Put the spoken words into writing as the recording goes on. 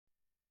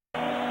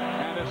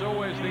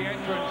the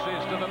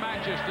entrances to the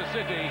Manchester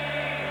City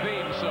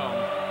theme song.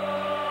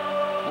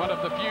 One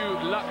of the few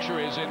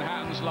luxuries in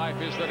Hatton's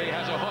life is that he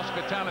has a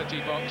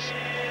hospitality box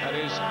at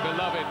his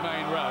beloved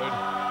main road.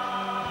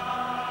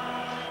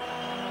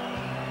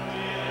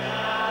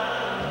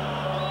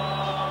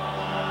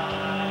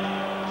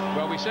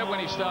 Well, we said when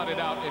he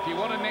started out, if you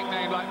want a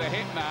nickname like the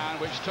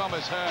Hitman, which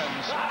Thomas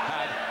Hearns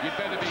had, you'd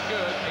better be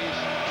good. He's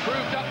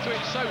proved up to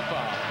it so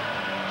far.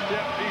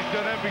 Yeah, he's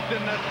done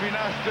everything that's been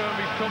asked of him.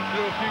 He's come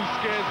through a few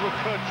scares with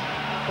cuts,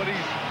 but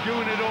he's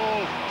doing it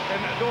all. And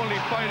the only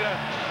fighter,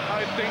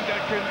 I think, that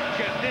can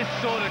get this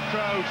sort of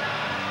crowd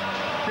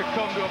to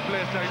come to a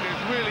place like this.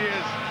 Really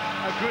is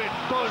a great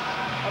buzz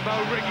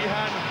about Ricky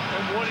Hatton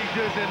and what he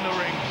does in the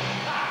ring.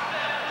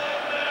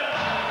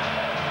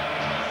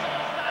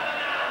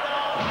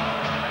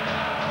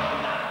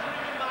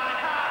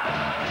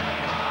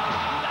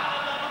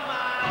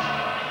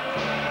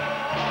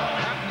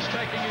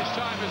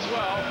 As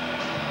well.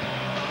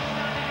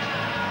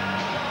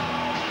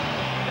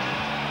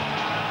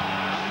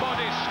 A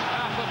modest,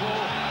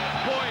 affable,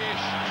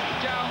 boyish,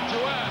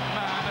 down-to-earth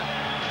man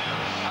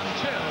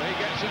until he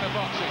gets in a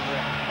boxing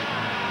ring.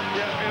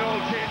 Yeah, it all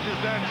changes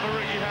then for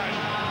Ricky Hatton.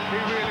 He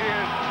really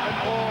is an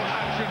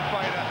all-action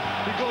fighter.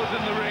 He goes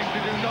in the ring to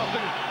do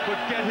nothing but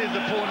get his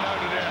opponent out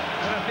of there.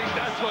 And I think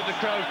that's what the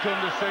crowd come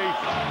to see.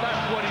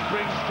 That's what he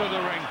brings to the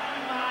ring.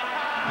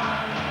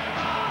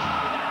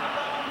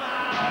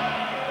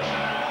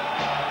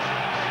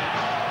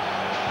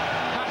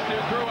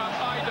 Grew up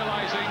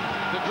idolizing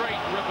the great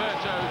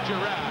Roberto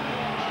Duran.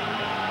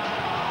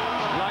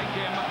 Like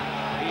him,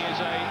 he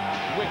is a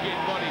wicked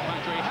body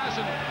puncher. He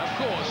hasn't, of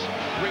course,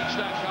 reached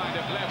that kind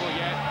of level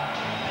yet.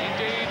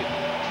 Indeed,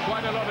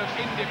 quite a lot of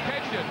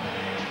independent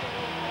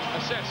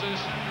assessors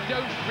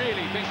don't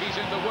really think he's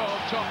in the world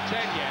top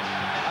 10 yet.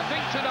 I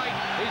think tonight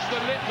is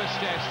the litmus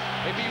test.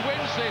 If he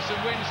wins this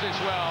and wins this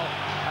well,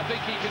 I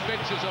think he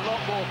convinces a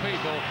lot more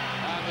people,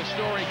 and the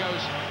story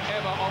goes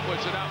ever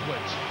onwards and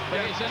upwards.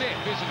 But it's an if,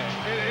 isn't it?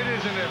 It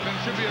is an if, and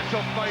it should be a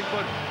tough fight,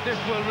 but this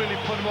will really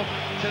put him up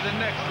to the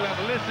next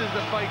level. This is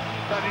the fight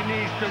that he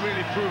needs to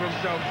really prove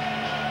himself.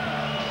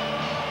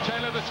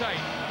 Tail of the tape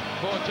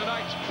for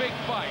tonight's big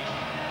fight,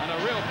 and a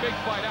real big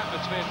fight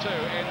atmosphere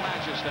too in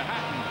Manchester.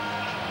 Hatton,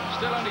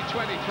 still only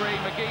 23,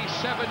 Magee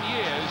 7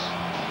 years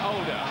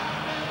older.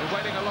 Been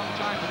waiting a long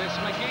time for this.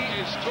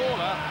 Magee is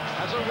taller,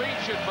 has a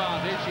reach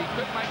advantage. He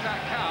could make that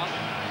count.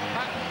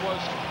 Hatton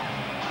was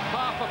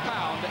half a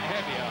pound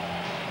heavier,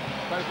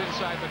 both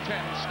inside the 10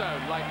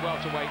 stone light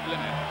welterweight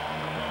limit.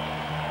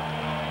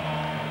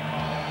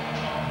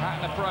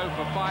 Hatton a pro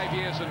for 5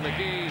 years and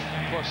Magee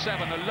for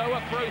 7. A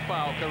lower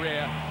profile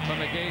career for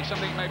Magee,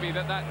 something maybe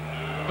that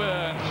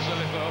burns a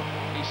little.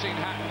 He's seen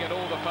Hatton get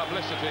all the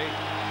publicity.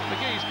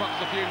 Magee's boxed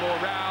a few more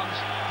rounds.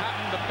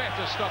 Hatton the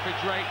better stoppage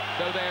rate,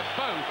 though they're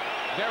both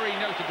very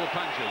notable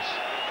punchers.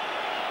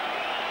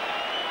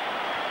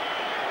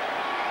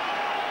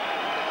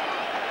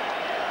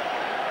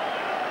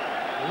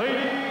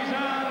 Ladies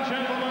and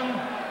gentlemen,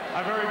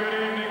 a very good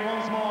evening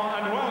once more,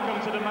 and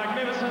welcome to the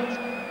magnificent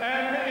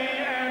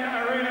M.E.N.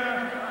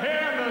 Arena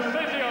here in the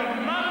city of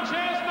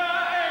Manchester,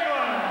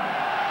 England.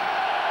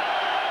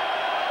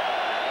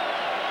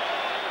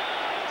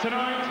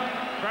 Tonight,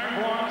 Frank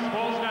Warren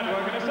Sports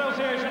Network, in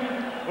association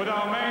with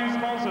our main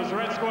sponsors,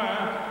 Red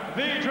Square,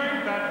 the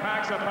drink that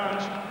packs a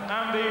punch,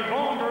 and the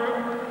Vaughan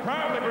Group,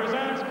 proudly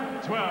present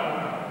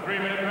 12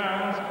 3-minute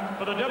rounds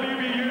for the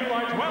WBU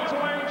Light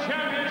Welterweight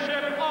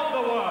Championship of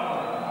the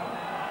World.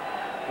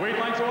 We'd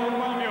like to welcome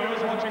our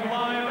viewers watching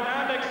live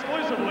and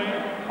exclusively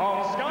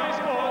on Sky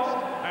Sports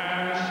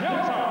and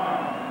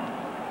Showtime.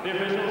 The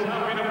officials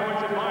have been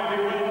appointed by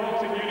the World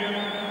Boxing Union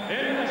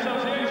in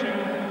association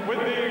with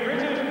the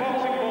British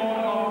Boxing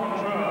Board of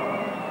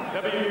Control.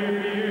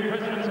 WBU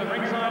President of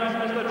ringside is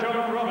Mr.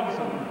 John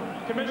Robinson.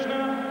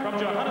 Commissioner from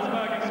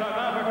Johannesburg in South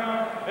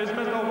Africa is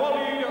Mr.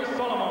 Waleed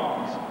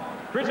Solomons.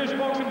 British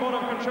Boxing Board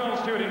of Control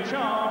steward in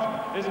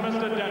charge is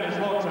Mr. Dennis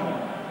Locton.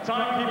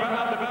 Timekeeper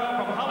at the bell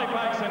from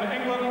Halifax in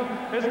England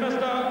is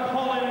Mr.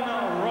 Colin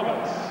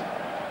Roberts.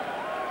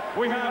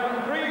 We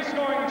have 3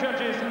 scoring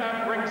judges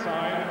at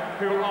ringside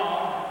who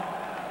are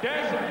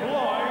Des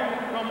Bloy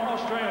from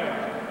Australia,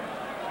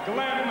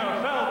 Glenn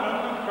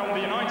Feldman from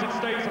the United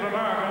States of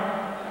America,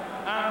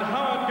 and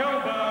Howard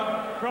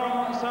Goldberg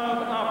from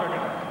South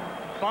Africa.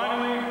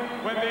 Finally,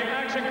 when the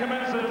action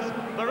commences,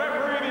 the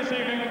referee this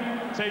evening,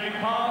 taking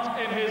part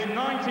in his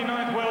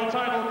 99th world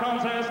title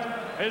contest,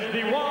 is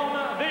the one,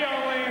 the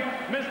only,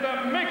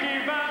 Mr.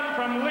 Mickey Van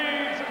from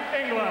Leeds,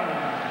 England.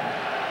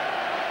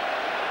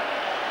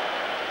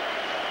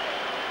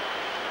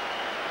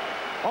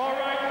 All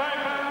right,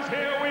 fight fans,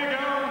 here we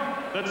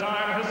go. The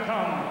time has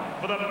come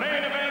for the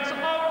main event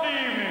of the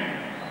evening.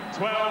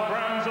 12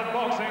 rounds of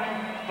boxing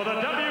for the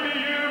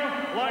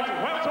WBU Light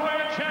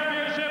Welterweight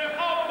Championship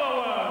of the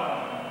World.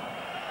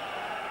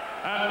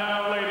 And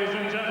now, ladies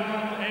and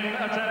gentlemen, in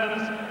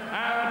attendance,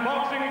 and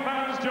boxing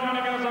fans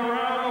joining us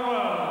around the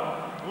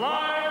world,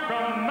 live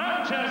from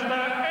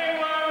Manchester,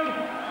 England,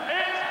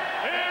 it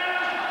is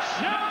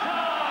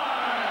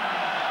showtime!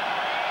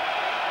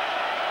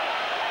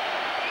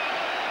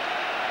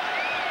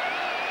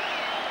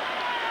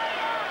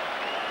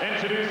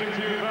 Introducing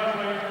to you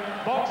firstly,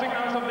 boxing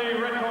out of the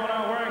red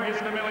corner, wearing his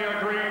familiar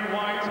green,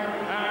 white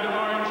and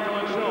orange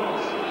coloured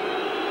shorts.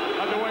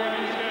 At the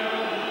weighing scale,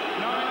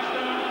 9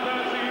 stone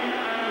 13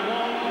 and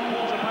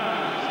 1/4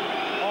 pounds,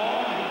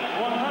 or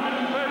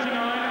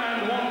 139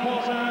 and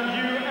 1/4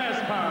 US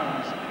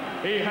pounds.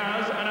 He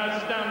has an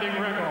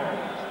outstanding record: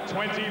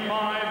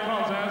 25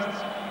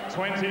 contests,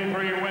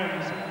 23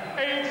 wins.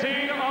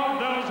 18 of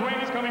those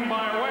wins coming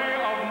by way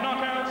of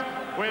knockout,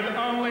 with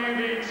only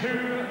the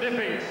 2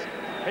 defeats.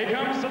 He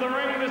comes to the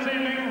ring this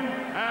evening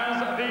as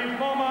the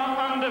former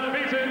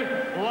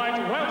undefeated light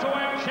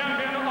welterweight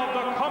champion of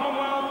the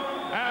Commonwealth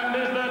and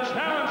is the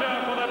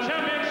challenger for the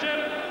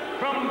championship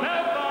from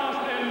Belfast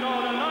in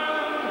Northern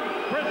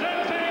Ireland,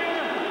 presenting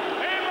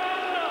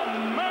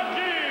Eamonn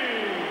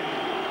Magee.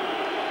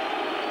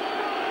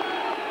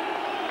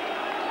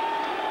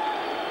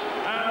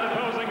 And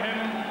opposing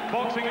him,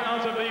 boxing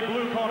out of the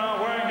blue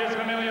corner, wearing his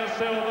familiar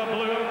silver,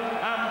 blue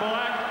and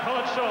black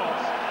coloured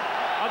shorts.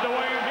 At the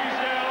weighing he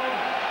scaled,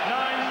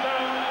 9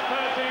 stone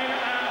 13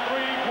 and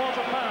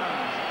 3/4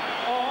 pounds,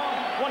 or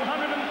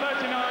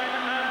 139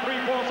 and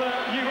 3/4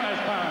 US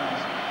pounds.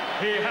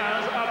 He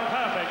has a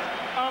perfect,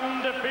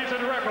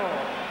 undefeated record: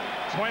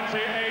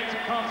 28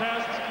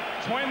 contests,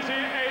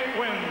 28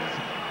 wins.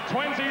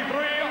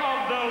 23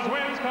 of those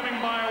wins coming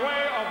by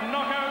way of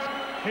knockout.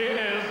 He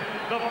is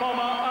the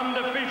former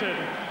undefeated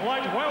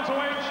light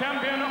welterweight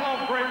champion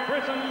of Great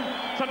Britain.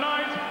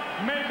 Tonight,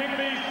 making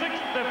the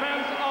 6th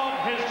defense of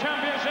his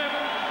championship,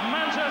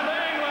 Manchester,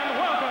 England,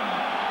 welcome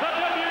the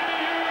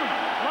WBU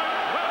light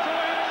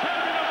welterweight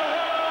champion of the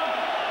world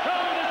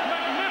from this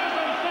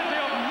magnificent city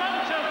of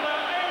Manchester,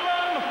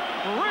 England,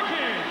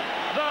 Ricky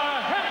the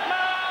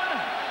Hitman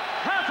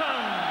Hatton.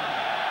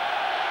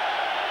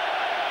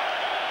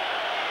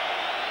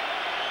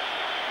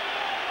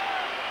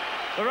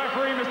 The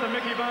referee, Mr.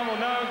 Mickey Van, will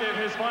now give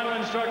his final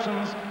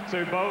instructions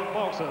to both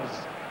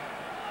boxers.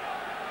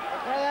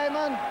 Okay,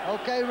 Eamonn.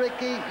 Okay,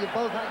 Ricky. You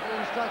both had your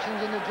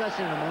instructions in the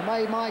dressing room. I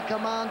made my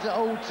commands at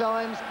all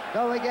times.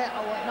 Don't forget,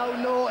 I want no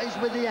naughties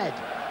with the head.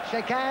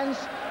 Shake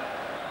hands.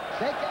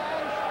 Shake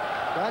hands.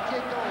 That's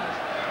it, guys.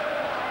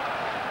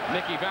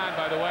 Mickey Van,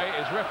 by the way,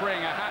 is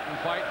refereeing a Hatton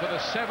fight for the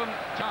 7th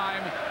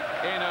time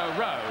in a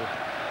row.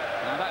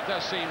 Now, that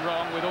does seem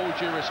wrong, with all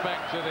due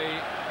respect to the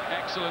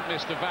excellent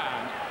Mr.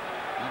 Van.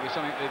 Maybe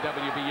something the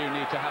WBU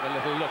need to have a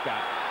little look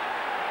at.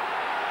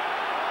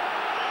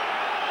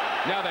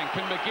 Now then,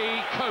 can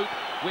Magee cope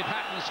with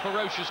Hatton's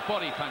ferocious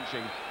body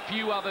punching?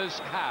 Few others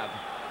have.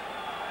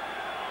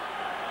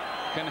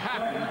 Can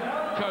Hatton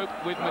cope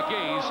with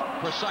Magee's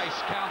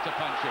precise counter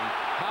punching?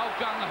 How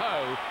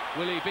gung-ho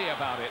will he be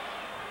about it?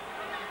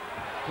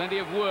 Plenty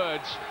of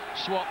words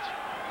swapped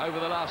over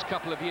the last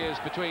couple of years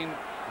between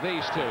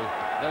these two.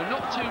 Though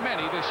not too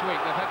many this week.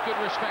 They've had good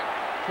respect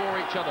for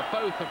each other.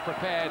 Both have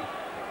prepared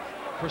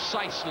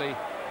precisely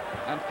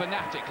and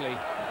fanatically.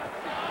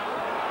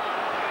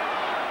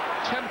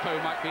 Tempo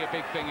might be a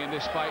big thing in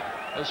this fight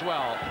as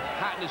well.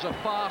 Hatton is a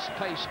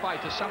fast-paced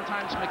fighter.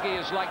 Sometimes Magee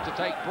has liked to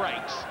take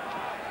breaks.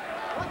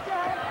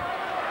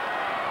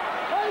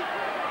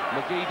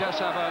 Magee does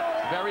have a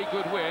very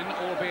good win,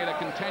 albeit a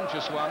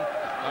contentious one,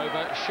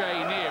 over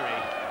Shea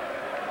Neary.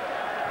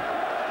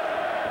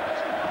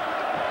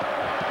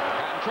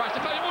 Hatton tries to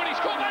play him on. He's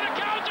caught by the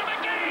counter.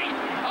 Magee!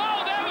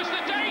 Oh, there was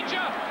the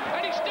danger,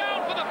 and he's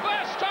down for the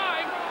first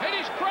time in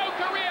his pro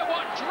career.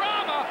 What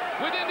drama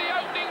within the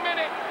opening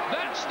minute.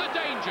 That's the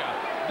danger.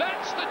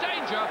 That's the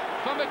danger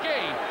for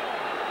Magee.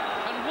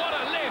 And what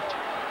a lift.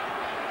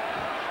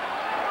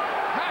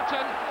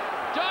 Hatton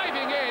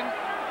diving in,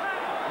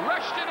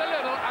 rushed it a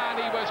little, and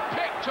he was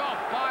picked off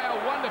by a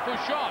wonderful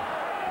shot.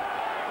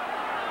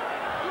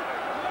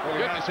 Well,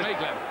 Goodness me,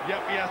 Glenn.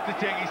 Yep, he has to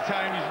take his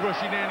time. He's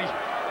rushing in. He's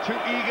too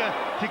eager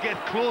to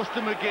get close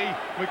to Magee.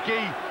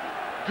 Magee,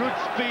 good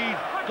speed,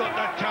 got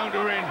that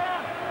counter in.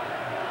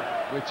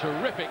 With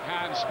terrific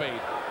hand speed.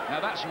 Now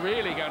that's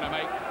really going to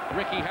make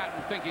Ricky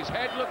Hatton think his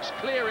head looks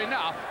clear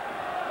enough,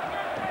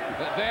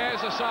 but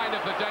there's a sign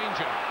of the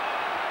danger.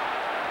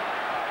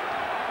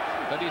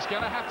 That he's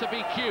going to have to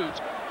be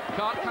cute.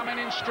 Can't come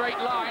in straight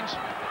lines.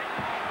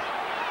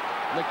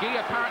 Magee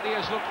apparently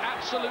has looked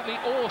absolutely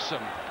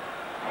awesome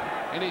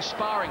in his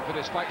sparring for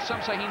this fight.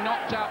 Some say he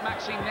knocked out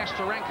Maxim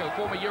Nestorenko,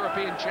 former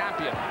European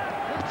champion.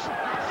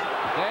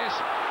 There's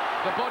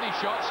the body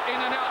shots, in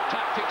and out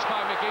tactics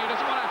by Magee. He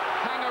doesn't want to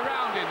hang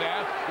around in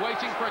there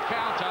waiting for a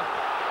counter.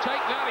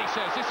 Take that, he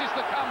says. This is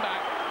the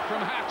comeback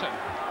from Hatton.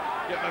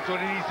 Yeah, that's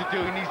what he needs to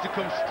do. He needs to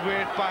come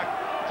straight back.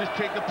 Just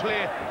take the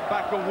play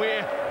back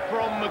away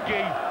from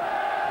Magee.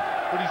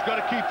 But he's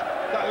got to keep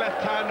that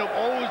left hand up.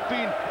 Always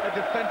been a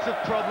defensive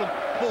problem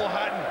for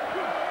Hatton.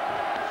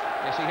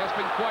 Yes, he has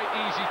been quite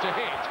easy to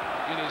hit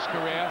in his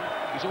career.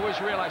 He's always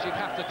realised he'd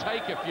have to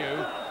take a few.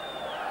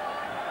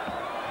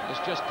 It's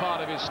just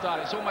part of his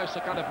style. It's almost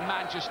a kind of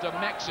Manchester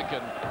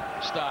Mexican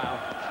style,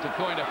 to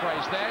coin a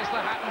phrase. There's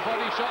the Hatton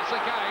body shots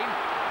again.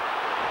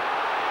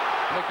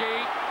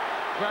 Magee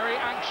very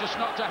anxious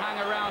not to hang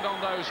around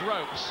on those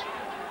ropes.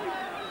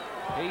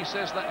 He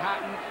says that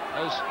Hatton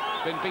has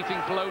been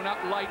beating blown-up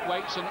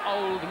lightweights and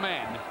old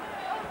men.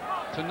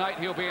 Tonight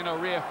he'll be in a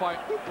real fight.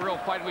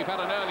 We've had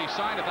an early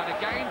sign of that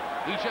again.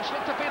 He just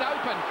looked a bit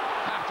open,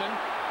 Hatton.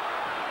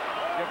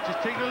 Yep,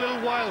 just taking a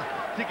little while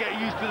to get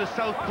used to the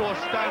southpaw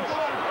stance.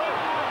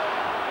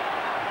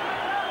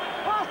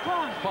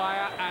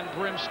 Fire and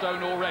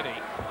brimstone already.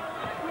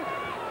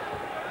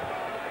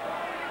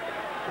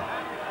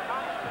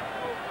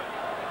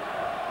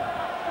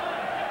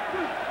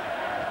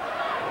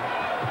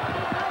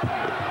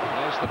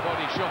 There's the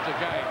body shot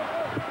again.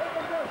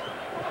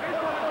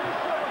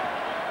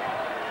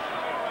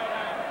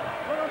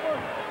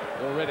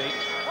 Already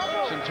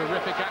some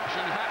terrific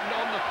action. Hatton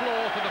on the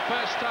floor for the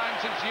first time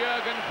since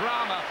Jürgen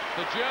Brammer.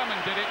 The German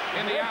did it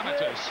in the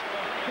amateurs.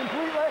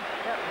 Completely.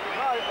 Yeah.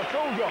 Right, I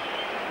told you.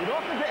 We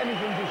don't have to get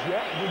anything just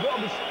yet. We've got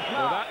to be smart.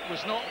 Well, that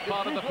was not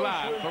part of the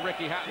plan for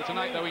Ricky Hatton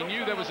tonight, though he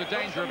knew there was a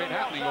danger of it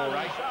happening, all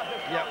right.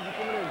 Yeah,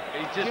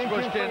 he just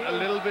rushed in a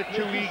little bit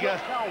too eager,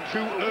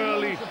 too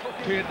early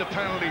to hit the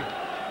penalty.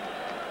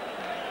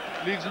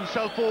 Leaves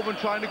himself open,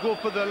 trying to go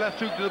for the left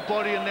hook to the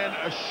body, and then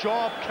a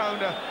sharp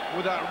counter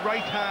with that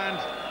right hand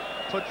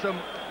puts him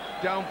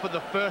down for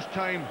the first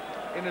time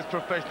in his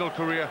professional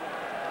career.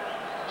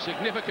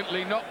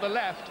 Significantly not the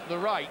left, the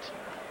right.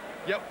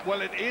 Yep,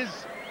 well, it is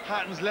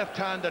Hatton's left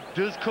hand that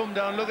does come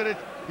down. Look at it,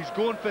 he's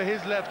going for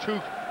his left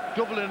hook,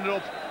 doubling it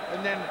up,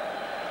 and then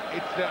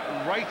it's the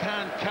right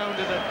hand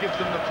counter that gives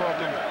them the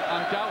problem.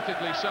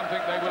 Undoubtedly something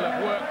they will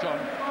have worked on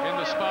in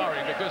the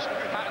sparring, because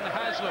Hatton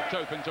has looked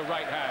open to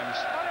right hands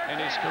in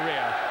his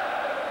career.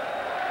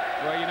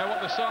 Well, you know what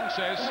the song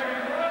says,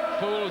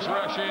 fools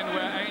rush in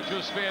where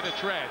angels fear to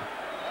tread.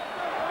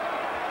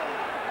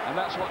 And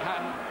that's what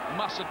Hatton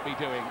mustn't be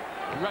doing,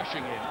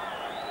 rushing in.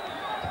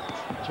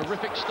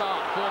 Terrific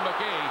start for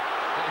Magee,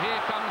 but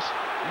here comes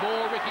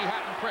more Ricky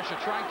Hatton pressure,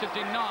 trying to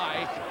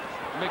deny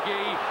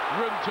Magee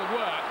room to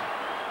work.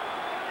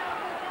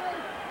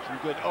 Some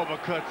good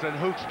uppercuts and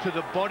hooks to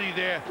the body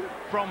there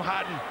from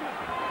Hatton.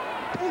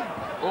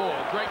 Oh,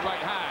 great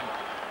right hand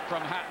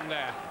from Hatton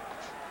there.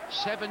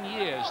 7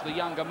 years, the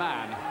younger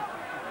man.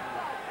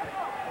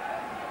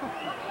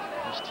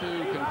 There's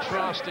two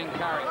contrasting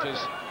characters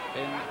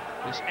in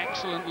this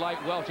excellent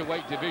light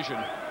welterweight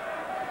division.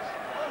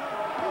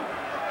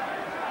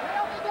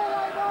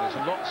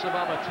 There's lots of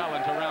other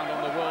talent around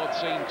on the world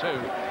scene too.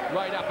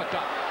 Right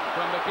uppercut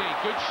from Magee.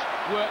 Good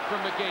work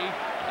from Magee.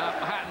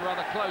 Hatton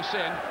rather close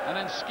in, and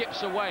then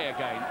skips away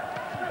again.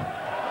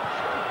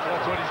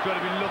 That's what he's got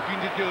to be looking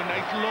to do.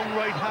 Nice long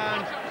right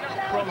hand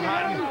from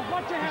Hatton.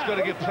 He's got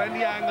to get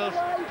plenty angles,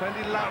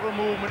 plenty lateral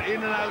movement in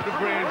and out of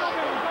range.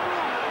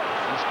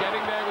 He's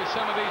getting there with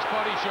some of these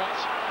body shots.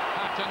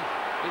 Hatton,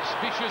 it's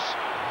vicious,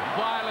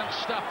 violent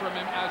stuff from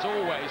him as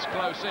always,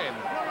 close in.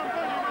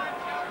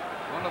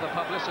 One of the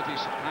publicity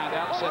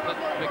handouts said that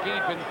Magee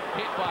had been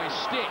hit by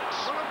sticks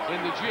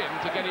in the gym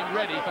to get him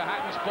ready for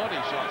Hatton's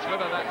body shots.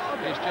 Whether that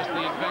is just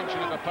the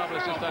invention of a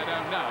publicist, I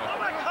don't know.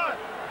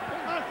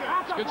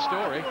 It's a good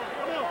story.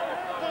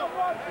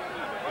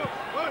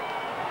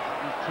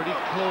 He's pretty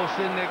close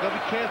in there. Got to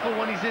be careful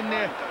when he's in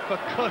there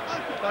for cuts.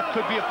 That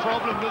could be a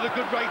problem. Another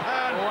good right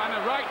hand. Oh, and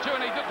a right too,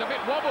 and he looked a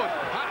bit wobbled.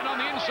 Hatton on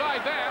the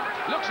inside there.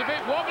 Looks a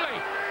bit wobbly.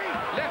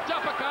 Left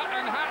uppercut,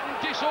 and Hatton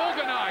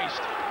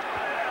disorganised.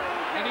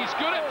 And he's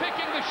good at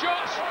picking the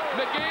shots.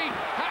 Magee,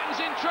 Hatton's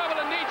in trouble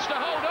and needs to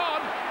hold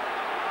on.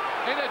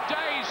 In a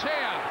daze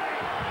here.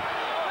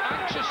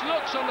 Anxious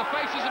looks on the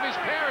faces of his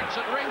parents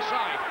at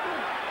ringside.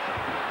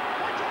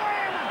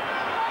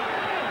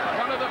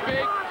 One of the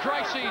big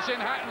crises in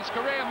Hatton's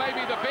career,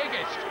 maybe the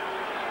biggest.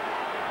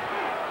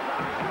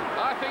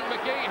 I think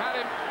Magee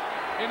had him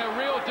in a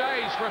real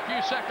daze for a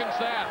few seconds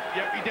there.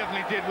 Yep, he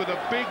definitely did, with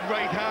a big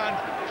right hand.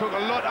 Took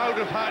a lot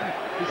out of Hatton.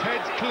 His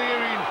head's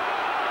clearing.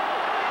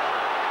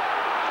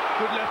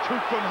 Good left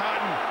hook from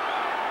Hatton.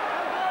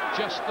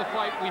 Just the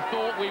fight we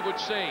thought we would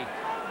see.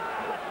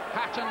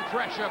 Hatton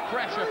pressure,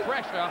 pressure,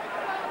 pressure,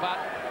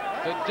 but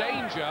the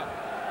danger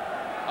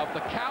of the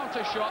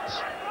counter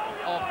shots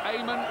of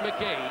Eamonn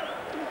Magee,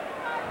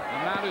 the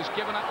man who's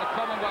given up the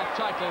Commonwealth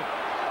title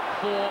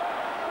for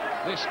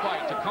this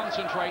fight, to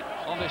concentrate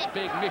on this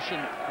big mission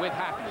with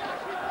Hatton.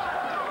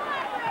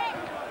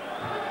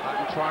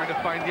 Hatton trying to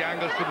find the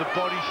angles for the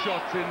body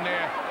shots in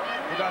there,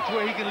 but that's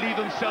where he can leave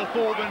himself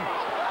open.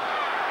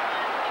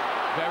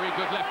 Very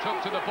good left hook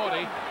to the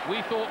body.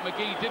 We thought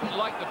Magee didn't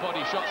like the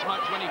body shots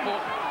much when he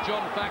fought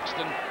John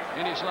Thaxton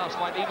in his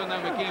last fight, even though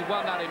Magee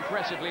won that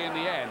impressively in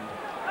the end.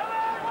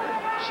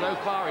 So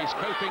far, he's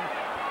coping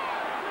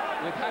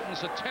with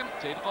Hatton's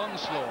attempted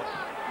onslaught.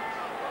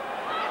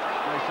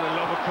 Nice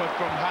little uppercut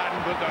from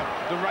Hatton, but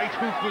the right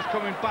hook was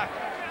coming back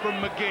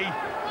from Magee.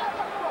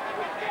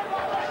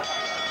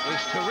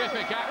 There's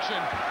terrific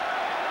action.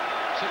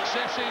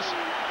 Successes,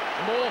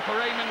 more for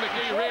Eamonn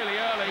Magee really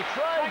early.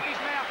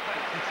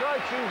 You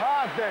tried too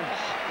hard then,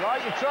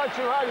 right? You tried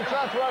too hard,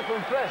 to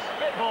impress.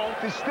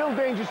 There's still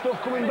dangerous stuff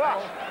coming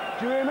back.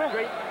 Do you hear me?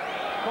 Great.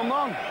 Come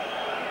on.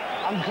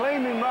 I and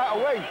claiming right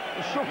away.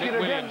 He shook Nick it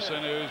again.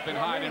 Williamson, who's been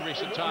hired in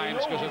recent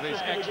times because of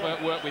his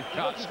expert work with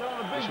cuts,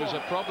 which was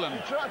a problem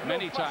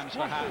many times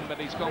for Hatton, but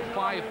he's gone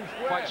 5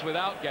 fights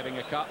without getting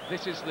a cut.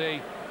 This is the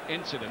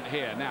incident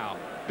here now.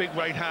 Big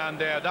right hand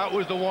there. That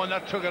was the one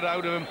that took it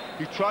out of him.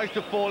 He tries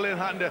to fall in,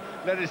 Hatton to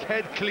let his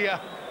head clear.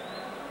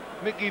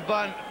 Mickey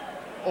Van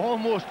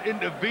almost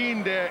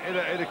intervened there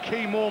at a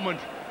key moment,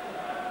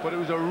 but it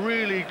was a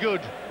really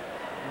good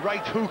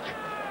right hook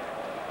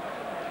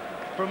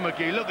from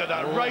Magee. Look at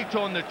that, right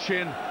on the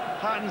chin.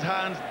 Hatton's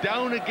hands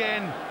down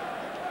again,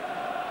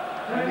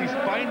 and he's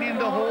finding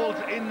the holes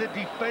in the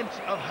defense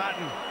of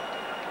Hatton.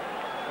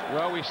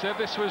 Well, we said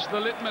this was the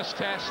litmus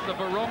test, the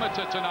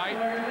barometer tonight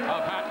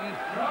of Hatton,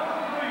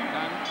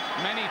 and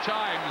many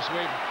times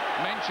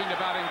we've mentioned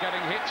about him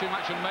getting hit too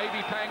much and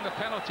maybe paying the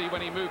penalty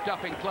when he moved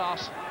up in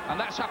class, and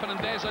that's happened. And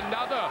there's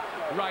another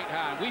right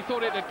hand. We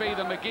thought it'd be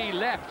the Magee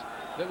left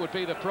that would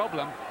be the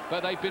problem,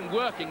 but they've been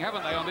working,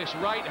 haven't they, on this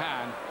right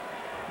hand,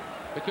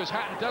 because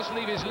Hatton does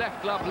leave his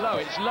left glove low.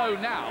 It's low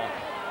now.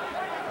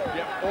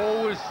 Yeah,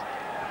 always,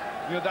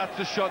 you know, that's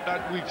the shot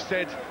that we've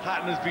said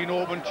Hatton has been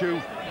open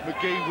to.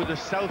 Magee with a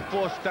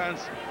southpaw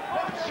stance,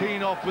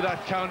 teeing off with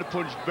that counter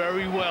punch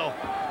very well.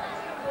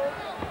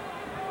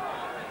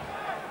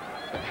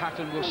 But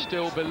Hatton will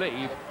still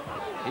believe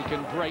he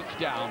can break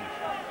down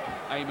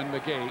Eamonn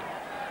Magee.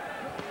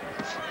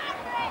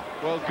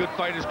 Well, good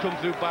fighters come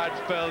through bad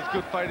spells.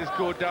 Good fighters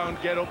go down,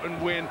 get up and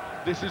win.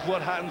 This is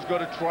what Hatton's got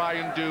to try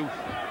and do.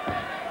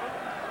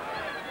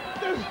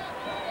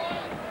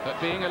 But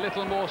being a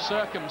little more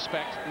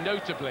circumspect,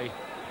 notably,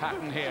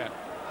 Hatton here.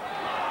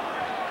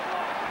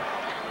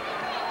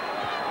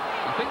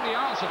 I think the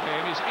answer for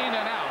him is in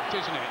and out,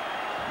 isn't it?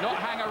 Not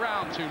hang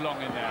around too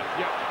long in there.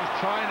 Yeah, he's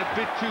trying a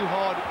bit too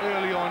hard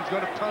early on. He's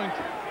got a point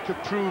to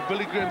prove.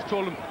 Billy Graham's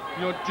told him,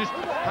 you know, just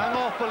hang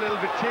off a little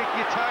bit, take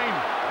your time.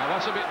 Now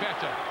that's a bit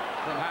better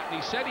from Hatton.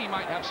 He said he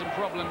might have some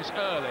problems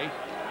early.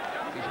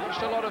 He's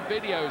watched a lot of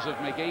videos of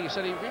Magee. He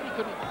said he really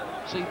couldn't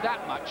see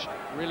that much,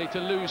 really, to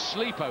lose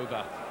sleep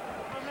over.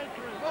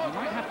 You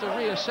might have to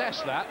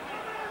reassess that.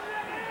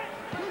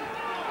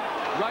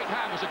 Right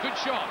hand was a good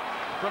shot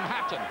from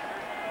Hatton.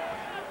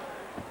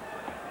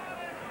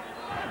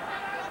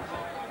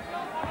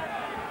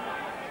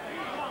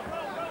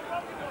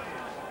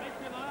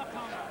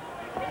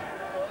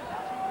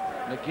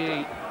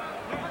 Magee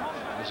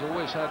has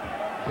always had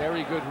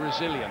very good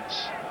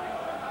resilience.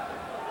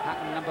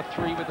 Hatton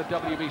 #3 with the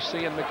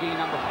WBC and Magee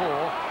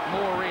 #4.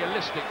 More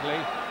realistically,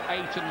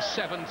 8 and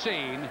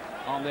 17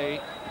 on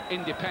the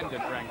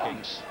independent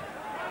rankings.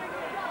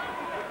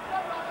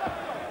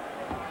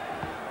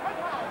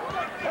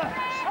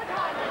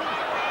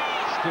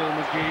 Still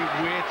Magee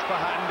waits for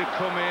Hatton to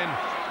come in.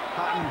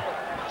 Hatton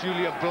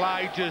duly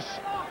obliges.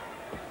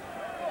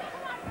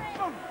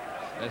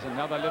 There's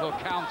another little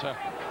counter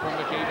from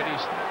Magee, but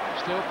he's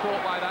still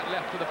caught by that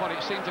left to the body.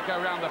 It seemed to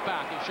go round the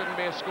back. It shouldn't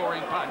be a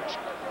scoring punch.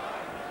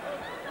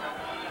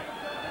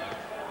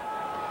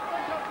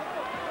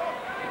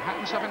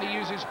 Hatton's having to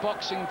use his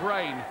boxing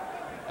brain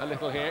a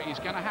little here. He's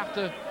going to have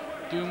to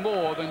do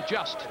more than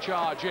just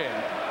charge in.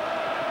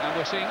 And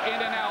we're seeing in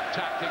and out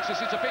tactics.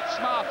 This is a bit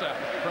smarter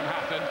from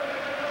Hatton.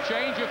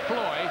 Change of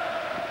ploy.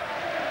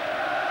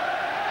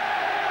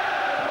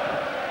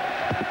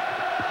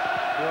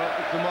 Well,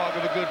 it's the mark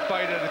of a good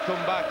fighter to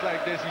come back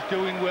like this. He's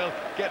doing well,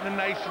 getting a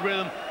nice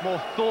rhythm, more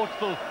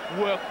thoughtful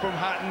work from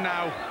Hatton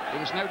now. It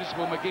was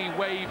noticeable Magee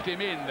waved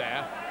him in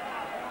there.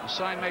 A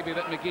sign maybe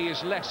that Magee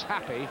is less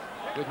happy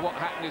with what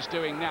Hatton is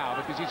doing now,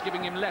 because he's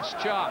giving him less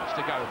chance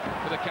to go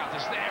for the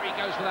counters. There he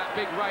goes for that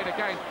big right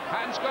again.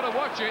 Hatton's got to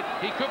watch it.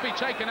 He could be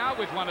taken out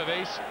with one of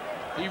these.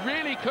 He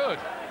really could.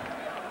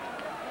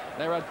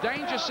 There are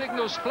danger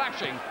signals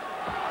flashing.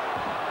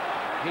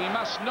 He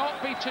must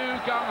not be too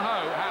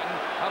gung-ho, Hatton,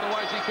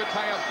 otherwise he could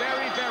pay a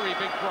very, very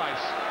big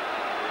price.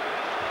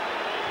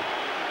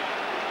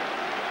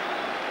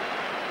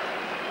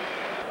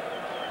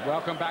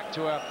 Welcome back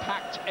to a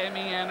packed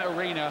M.E.N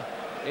arena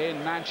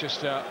in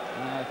Manchester.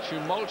 A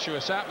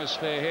tumultuous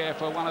atmosphere here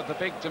for one of the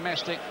big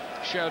domestic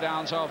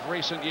showdowns of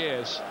recent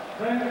years.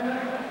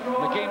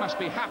 Magee must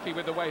be happy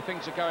with the way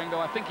things are going, though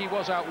I think he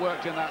was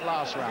outworked in that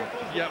last round.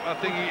 Yeah, I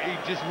think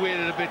he just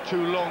waited a bit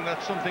too long.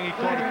 That's something he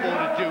can't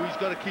afford to do. He's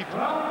got to keep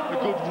a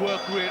good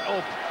work rate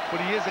up,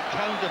 but he is a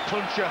counter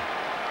puncher.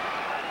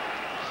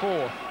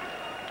 Fourth.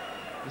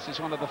 This is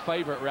one of the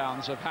favourite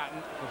rounds of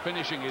Hatton for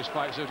finishing his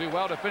fight, so do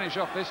well to finish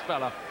off this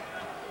fella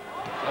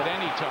at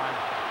any time.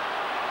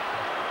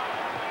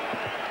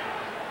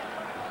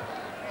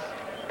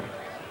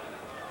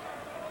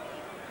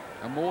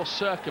 A more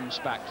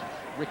circumspect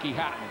Ricky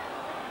Hatton.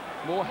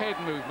 More head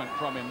movement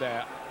from him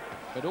there.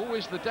 But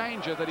always the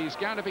danger that he's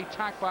going to be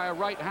tagged by a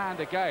right hand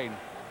again.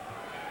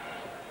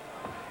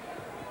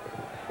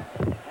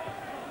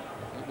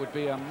 It would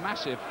be a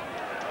massive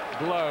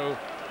blow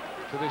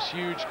to this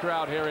huge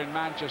crowd here in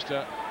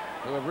Manchester,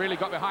 who have really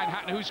got behind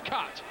Hatton, who's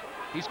cut.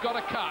 He's got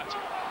a cut.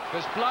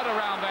 There's blood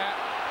around there.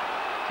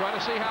 Trying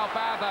to see how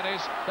bad that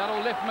is.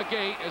 That'll lift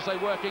Magee as they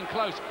work in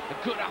close.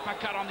 A good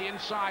uppercut on the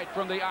inside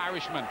from the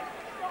Irishman.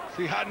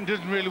 See, Hatton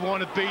doesn't really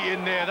want to be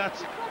in there.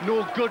 That's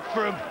no good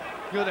for him.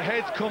 You know, the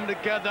heads come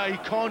together. He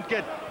can't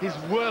get his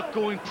work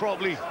going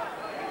properly.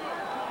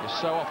 It's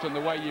so often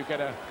the way you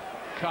get a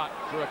cut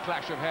through a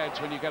clash of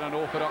heads when you get an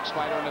orthodox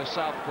fighter and a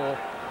southpaw.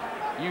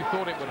 You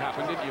thought it would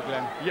happen, didn't you,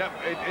 Glenn? Yep,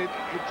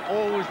 it's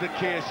always the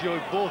case. You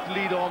know, both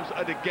lead arms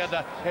are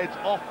together. Heads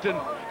often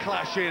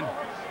clash in.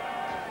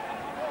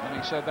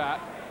 Having said that,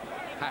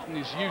 Hatton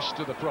is used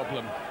to the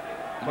problem.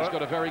 And he's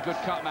got a very good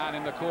cut man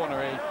in the corner.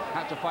 He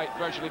had to fight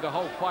virtually the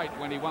whole fight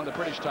when he won the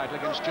British title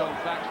against John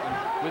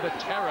Thaxton with a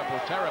terrible,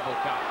 terrible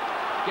cut.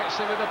 Gets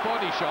him with a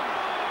body shot.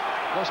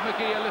 Was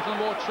Magee a little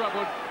more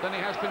troubled than he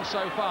has been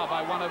so far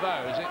by one of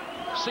those? It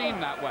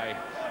seemed that way.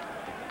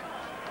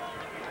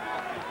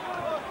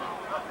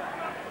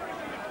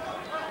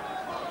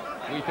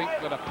 We think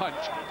that a punch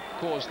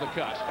caused the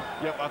cut.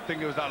 Yep, I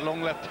think it was that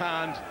long left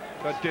hand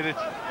that did it.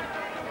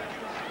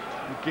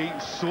 Magee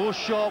so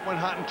sharp when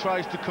Hatton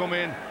tries to come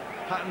in.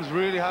 Hatton's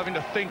really having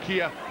to think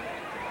here.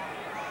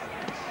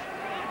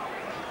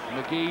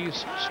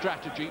 Magee's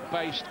strategy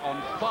based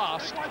on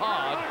fast,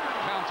 hard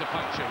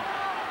counter-punching.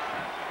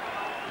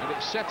 And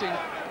it's setting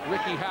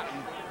Ricky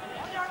Hatton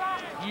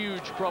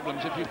huge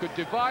problems. If you could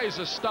devise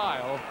a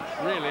style,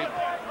 really,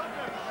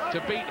 to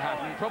beat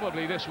Hatton,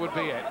 probably this would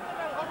be it.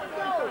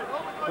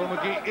 Well,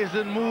 Magee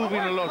isn't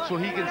moving a lot, so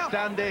he can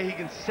stand there, he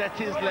can set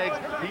his legs,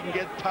 he can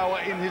get power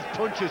in his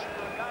punches.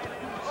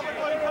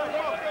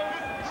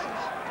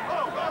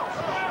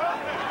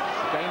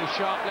 Again, a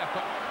sharp left,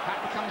 but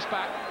Hatton comes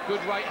back.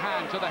 Good right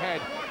hand to the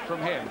head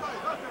from him.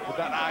 But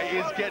that eye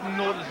is getting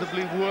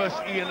noticeably worse,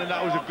 Ian, and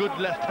that was a good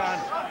left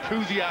hand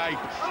to the eye.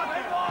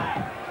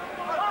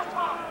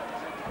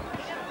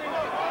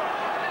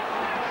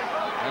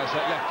 There's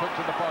that left hook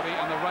to the body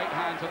and the right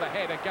hand to the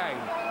head again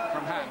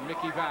from Hatton.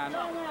 Mickey Van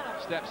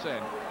steps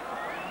in.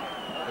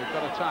 We've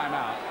got a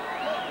timeout.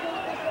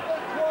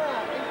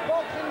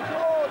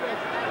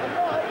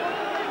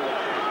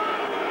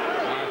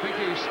 I think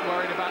he's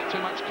worried about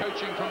too much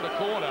coaching from the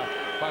corner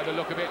by the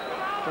look of it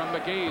from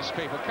Magee's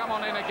people. Come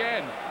on in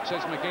again,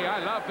 says Magee.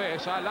 I love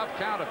this. I love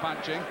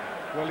counter-punching.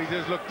 Well, he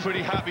does look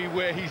pretty happy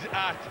where he's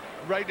at,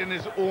 right in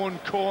his own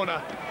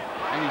corner.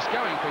 And he's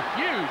going for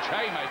huge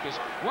haymakers.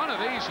 One of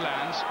these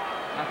lands,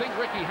 I think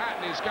Ricky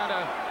Hatton is going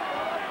to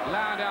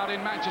land out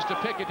in Manchester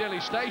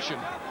Piccadilly Station.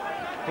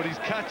 But he's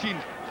catching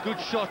good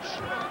shots,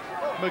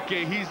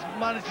 Magee. He's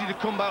managing to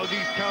come back with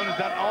these counters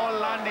that are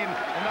landing,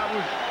 and that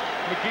was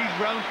Magee's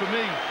round for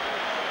me.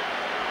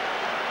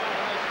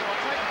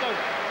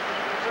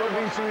 Stop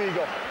being too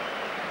eager,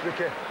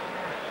 Ricky.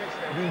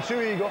 Being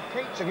too eager,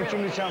 taking too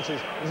many chances.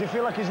 Does he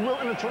feel like he's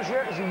wilting the touch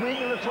yet? Is he weak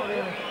in the touch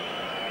yet?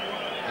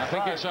 I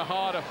think it's a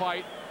harder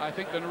fight, I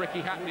think, than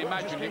Ricky Hatton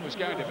imagined it was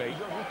going to be.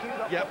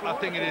 Yep, I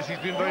think it is. He's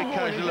been very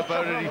casual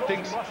about it. He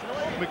thinks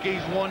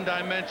Magee's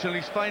one-dimensional.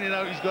 He's finding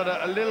out he's got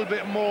a little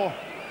bit more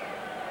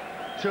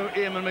to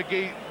Eamonn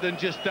Magee than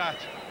just that.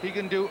 He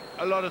can do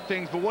a lot of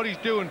things, but what he's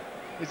doing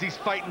is he's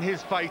fighting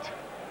his fight.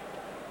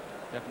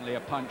 Definitely a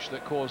punch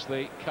that caused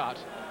the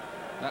cut.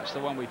 That's the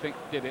one we think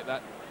did it,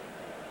 that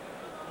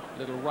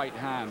little right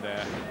hand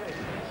there.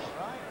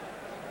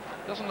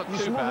 Doesn't look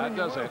too bad,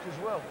 does it?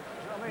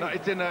 No,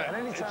 it's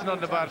not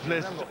in a bad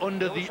place. It's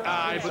under the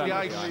eye, but the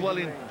eye's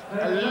swelling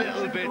a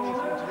little bit.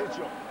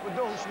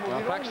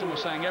 Well, Thaxton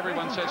was saying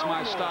everyone says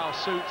my style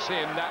suits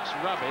him. That's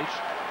rubbish,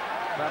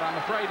 but I'm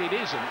afraid it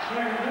isn't.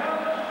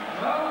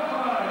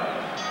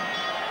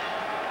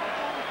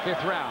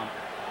 5th round.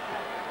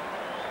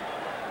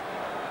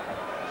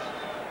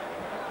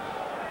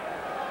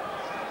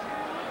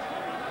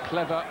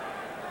 Clever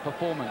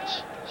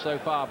performance so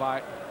far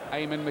by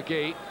Eamonn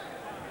Magee.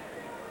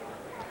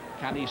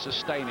 Can he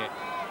sustain it?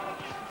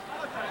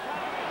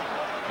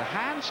 The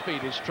hand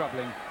speed is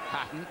troubling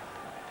Hatton,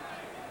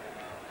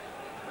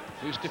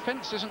 whose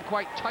defence isn't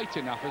quite tight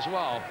enough as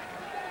well.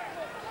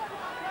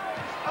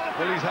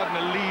 Well, he's having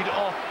to lead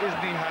off,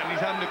 isn't he, Hatton? He's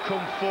having to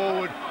come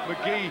forward.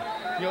 Magee,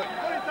 you know,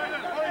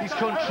 he's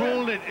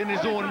controlling it in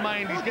his own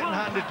mind. He's getting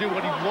Hatton to do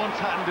what he wants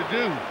Hatton to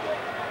do.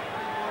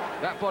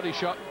 That body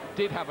shot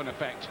did have an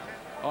effect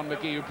on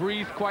Magee, who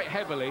breathed quite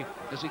heavily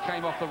as he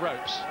came off the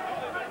ropes.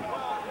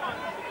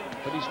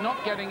 But he's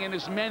not getting in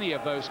as many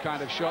of those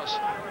kind of shots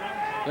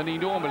than he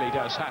normally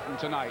does, Hatton,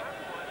 tonight.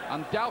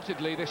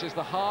 Undoubtedly, this is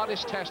the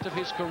hardest test of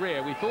his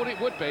career. We thought it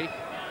would be.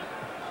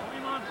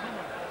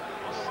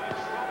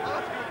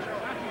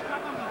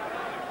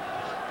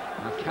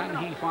 Now, can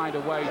he find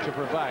a way to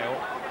prevail?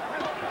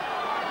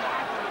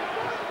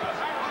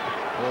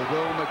 Or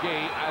will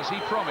Magee, as he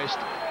promised,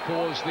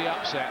 cause the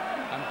upset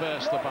and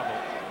burst the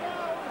bubble?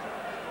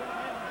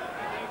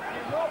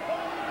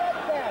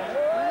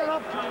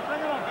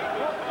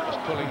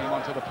 Pulling him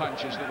onto the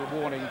punches, little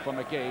warning from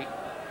Magee.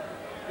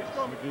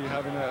 Magee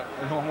having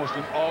almost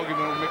an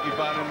argument with Mickey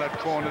Van in that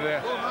corner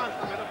there.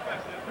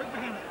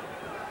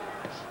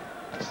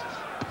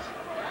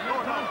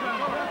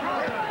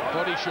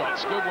 Body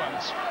shots, good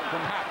ones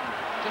from Hatton.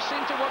 Just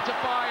seemed to want to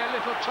buy a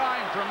little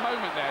time for a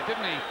moment there,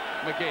 didn't he,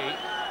 Magee?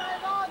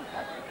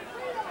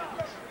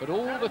 but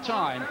all the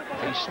time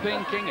he's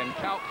thinking and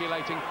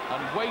calculating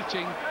and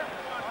waiting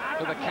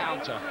for the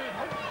counter.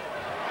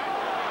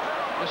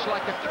 Just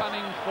like a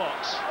cunning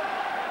fox.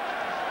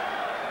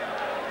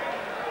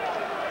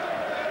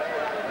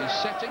 He's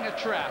setting a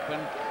trap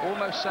and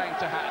almost saying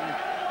to Hatton,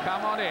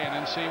 come on in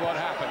and see what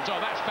happens. Oh,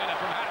 that's better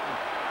from Hatton.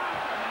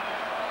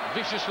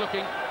 Vicious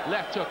looking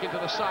left hook into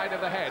the side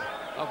of the head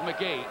of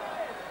Magee.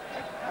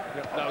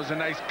 Yep, that was a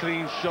nice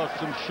clean shot,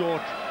 some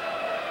short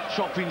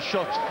chopping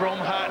shots from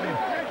Hatton.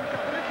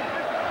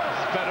 This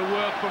is better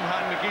work from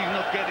Hatton. Magee's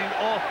not getting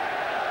off.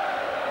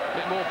 A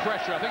bit more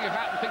pressure. I think if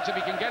Hatton thinks if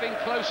he can get in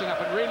close enough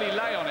and really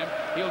lay on him,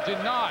 he'll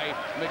deny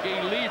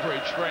Magee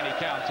leverage for any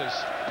counters.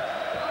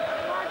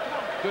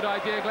 Good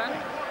idea, Glenn?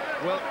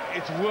 Well,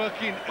 it's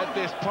working at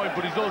this point,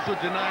 but he's also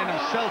denying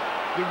himself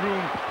the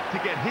room to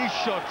get his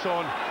shots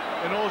on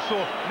and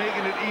also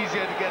making it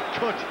easier to get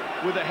cut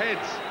with the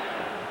heads.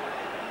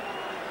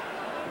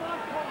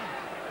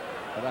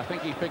 But I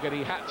think he figured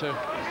he had to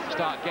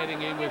start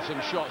getting in with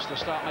some shots to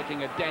start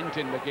making a dent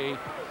in Magee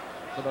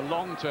for the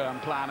long-term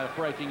plan of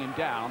breaking him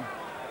down.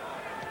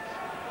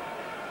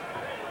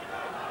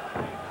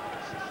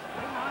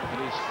 But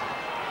he's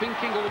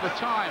thinking all the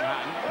time,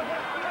 Hatton,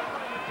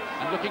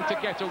 and looking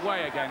to get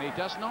away again. He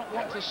does not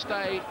want to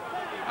stay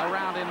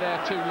around in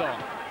there too long.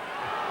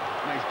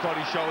 Nice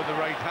body shot with the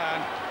right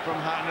hand from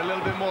Hatton. A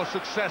little bit more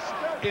success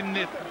in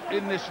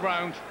this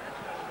round.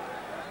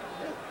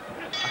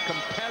 A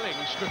compelling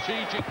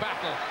strategic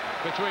battle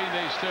between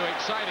these two.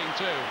 Exciting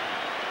too.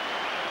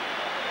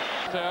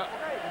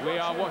 We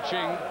are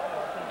watching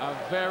a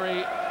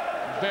very,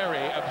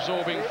 very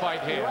absorbing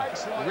fight here.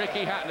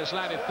 Ricky Hatton has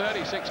landed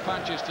 36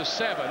 punches to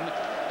 7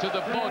 to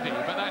the body,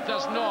 but that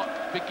does not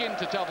begin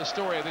to tell the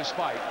story of this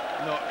fight.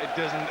 No, it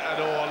doesn't at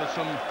all. There's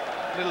some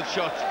little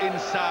shots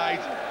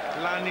inside,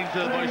 landing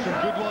to the body.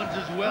 Some good ones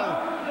as well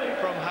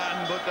from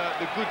Hatton, but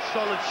the good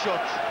solid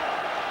shots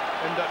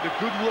and the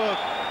good work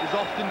is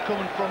often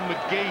coming from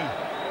Magee.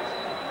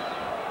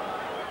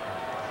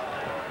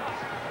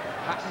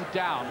 Hatton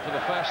down for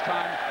the first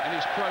time in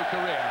his pro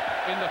career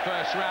in the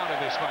first round of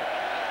this fight.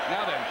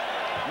 Now then,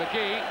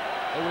 Magee,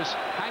 who was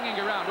hanging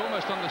around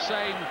almost on the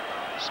same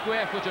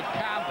square foot of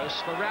canvas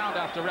for round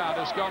after round,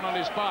 has gone on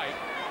his bike,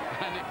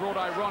 and it brought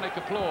ironic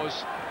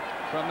applause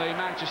from the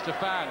Manchester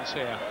fans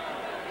here.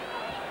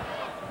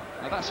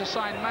 Now that's a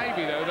sign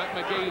maybe though that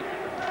Magee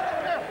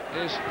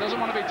doesn't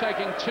want to be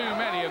taking too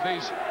many of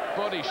these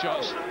body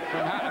shots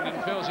from Hatton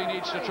and feels he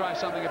needs to try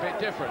something a bit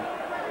different.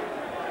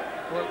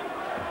 Well,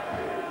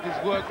 his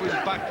work was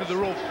back to the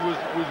ropes, was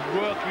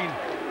working.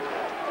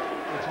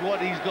 It's what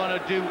he's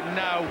gonna do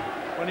now.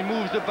 When he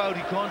moves about,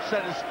 he can't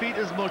set his feet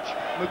as much,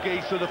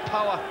 Magee, so the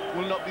power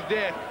will not be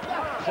there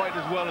quite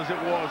as well as it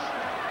was.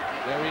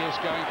 There he is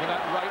going for that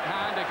right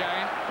hand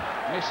again,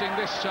 missing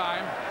this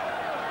time.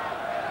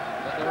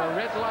 But there are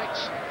red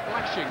lights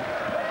flashing.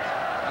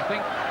 I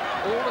think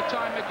all the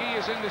time Magee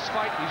is in this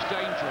fight, he's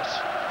dangerous.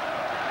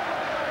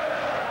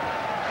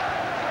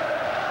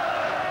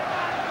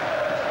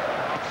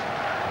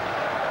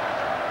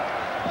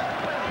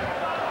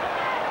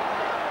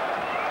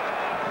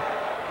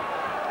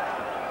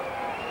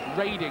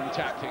 Raiding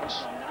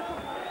tactics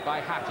by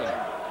Hatton.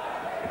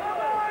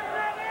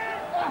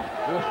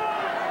 Oof,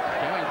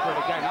 going for it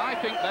again. I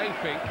think they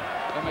think,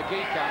 the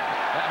Magee camp,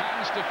 that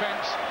Hatton's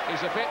defence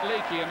is a bit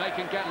leaky and they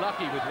can get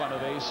lucky with one of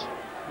these.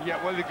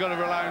 Yeah, well, they've got to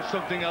rely on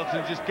something else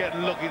and just get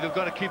lucky. They've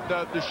got to keep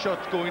the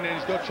shots going in.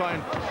 He's got to try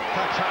and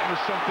catch Hatton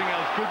with something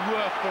else. Good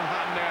work from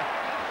Hatton there.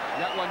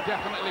 That one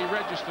definitely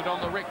registered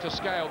on the Richter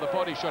scale, the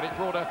body shot. It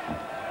brought a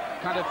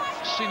kind of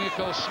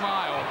cynical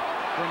smile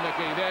from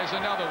Magee. There's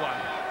another one.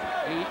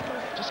 He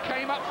just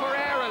came up for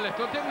air a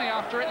little, didn't he,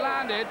 after it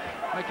landed,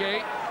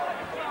 Magee.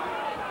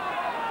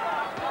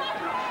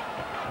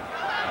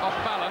 Off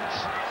balance,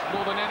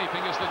 more than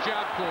anything, as the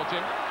jab caught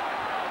him.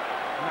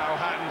 Now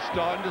Hatton's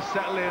starting to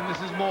settle in.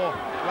 This is more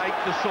like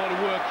the sort of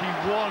work he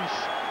wants.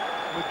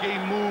 Magee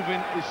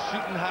moving is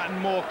suiting Hatton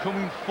more,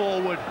 coming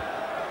forward.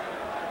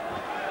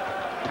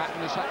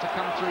 Hatton has had to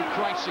come through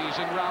crises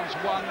in rounds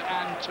 1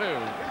 and 2.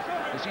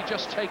 Is he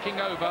just taking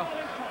over?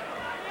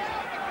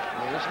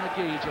 Or is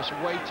Magee just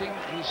waiting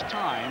his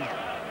time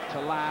to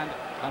land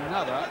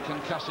another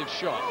concussive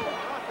shot?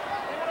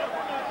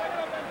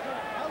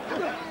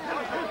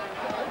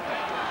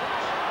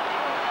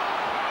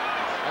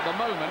 At the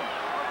moment,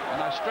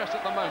 and I stress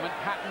at the moment,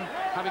 Hatton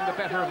having the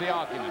better of the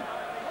argument.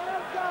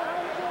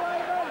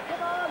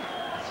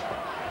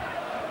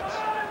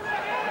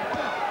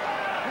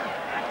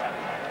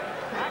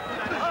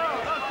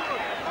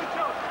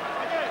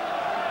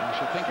 You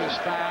should think his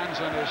fans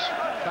and his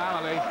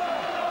family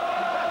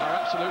are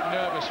absolute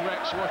nervous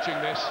wrecks watching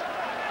this.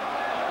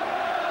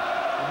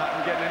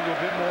 Hatton getting into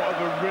a bit more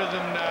of a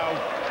rhythm now,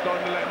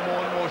 starting to let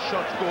more and more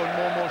shots go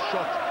and more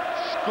shots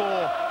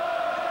score.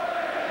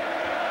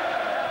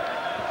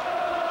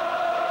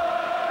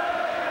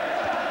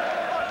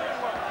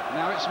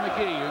 Now it's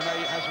Magee who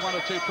has 1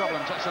 or 2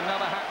 problems. That's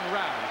another Hatton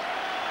round.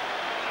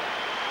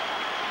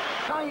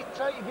 Try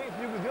to get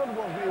through with the other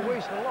ones, but you're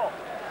wasting a lot.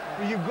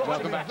 But you've got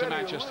Welcome back to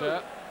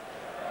Manchester.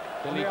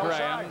 Billy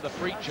Graham, the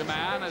preacher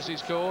man, as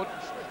he's called,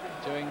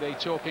 doing the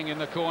talking in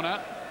the corner.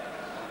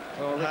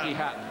 Well, Ricky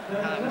Hatton.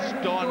 Hatton's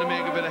starting to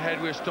make a bit of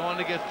headway,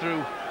 starting to get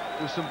through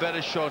with some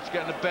better shots,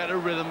 getting a better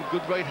rhythm,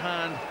 good right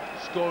hand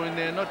scoring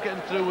there, not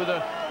getting through with the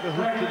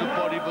hook to the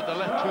body, but the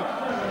left hook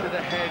to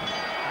the head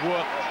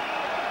worked.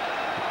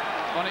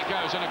 On it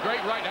goes, and a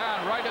great right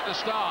hand right at the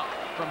start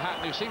from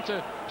Hatton, who seemed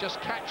to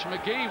just catch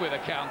Magee with a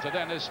counter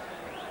then, as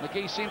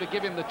Magee seemed to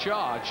give him the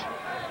charge.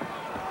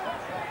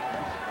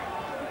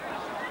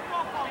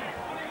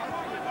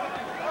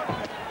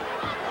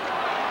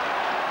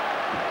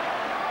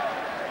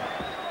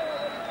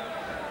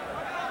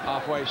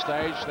 Halfway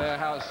stage, there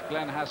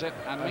Glenn has it,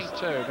 and me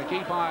too.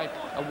 Magee by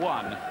a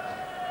 1.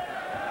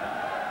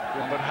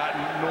 Yeah, but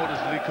Hatton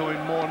noticeably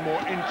coming more and more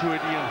into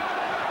it, Ian.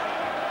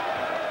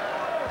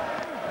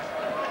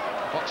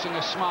 Boxing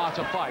a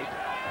smarter fight,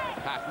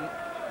 Hatton.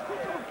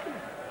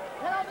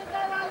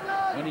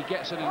 When he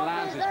gets in and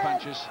lands his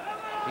punches,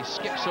 he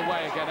skips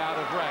away again out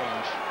of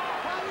range.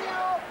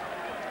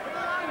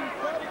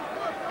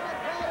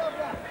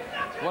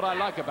 What I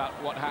like about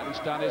what Hatton's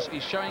done is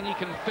he's showing he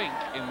can think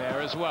in there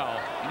as well.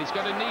 And he's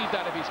going to need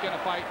that if he's going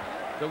to fight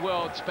the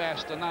world's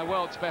best. And now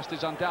world's best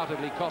is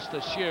undoubtedly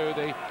Kostas Siu,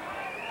 the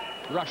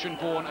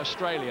Russian-born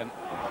Australian.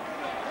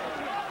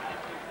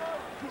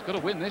 He's got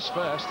to win this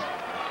first.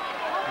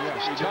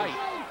 Yes, it's tight.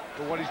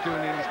 But what he's doing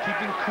is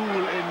keeping cool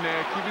in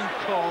there, keeping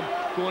calm,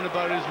 going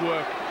about his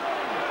work.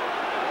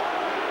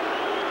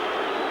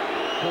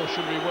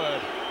 Cautionary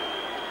word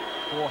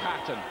for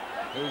Hatton,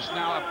 who's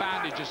now a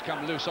bandage has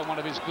come loose on one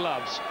of his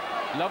gloves.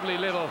 Lovely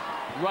little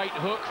right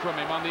hook from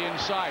him on the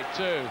inside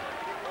too.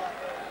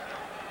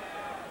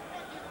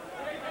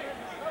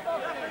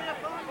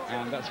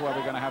 And that's why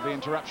we're going to have the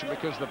interruption,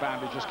 because the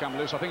bandage has come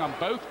loose, I think, on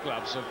both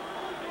gloves of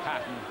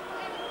Hatton.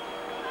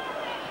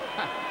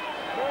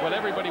 Well,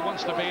 everybody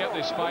wants to be at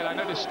this fight. I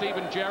noticed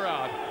Stephen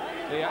Gerrard,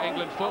 the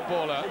England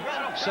footballer,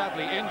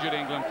 sadly injured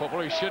England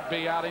footballer. He should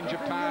be out in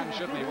Japan,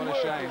 shouldn't he? What a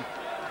shame.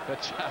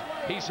 But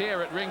he's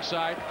here at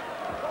ringside.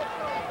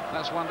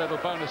 That's one little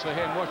bonus for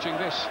him, watching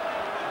this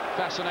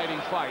fascinating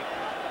fight.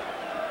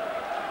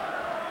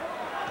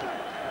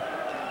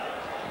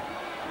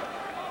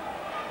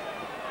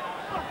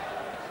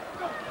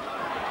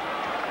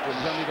 It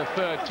was only the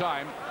 3rd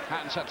time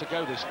Hatton's had to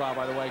go this far,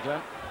 by the way,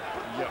 Glenn.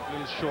 Yep,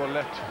 little short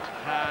left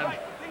hand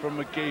from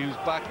Magee, who's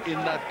back in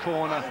that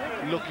corner,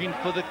 looking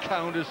for the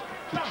counters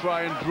to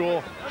try and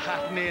draw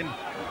Hatton in.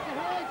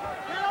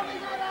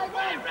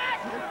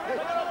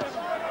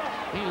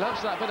 He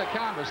loves that bit of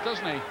canvas,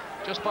 doesn't he?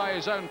 Just by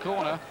his own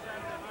corner.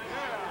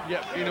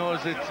 Yep, he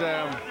knows it's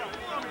a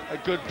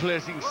good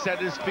place. He can set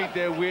his feet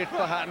there, wait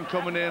for Hatton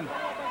coming in.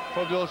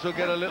 Probably also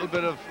get a little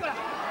bit of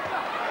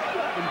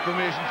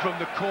information from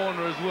the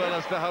corner as well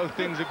as to how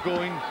things are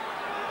going.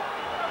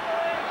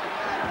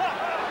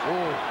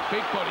 Oh,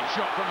 big body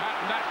shot from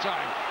Hatton that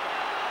time.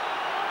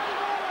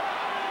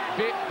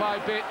 Bit by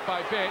bit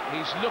by bit,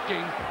 he's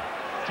looking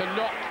to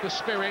knock the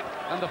spirit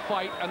and the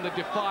fight and the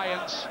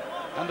defiance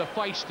and the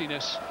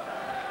feistiness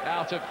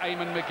out of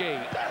Eamonn Magee.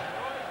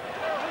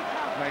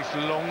 Nice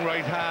long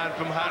right hand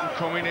from Hatton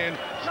coming in,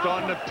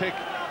 starting to pick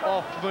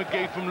off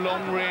Magee from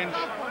long range.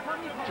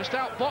 Just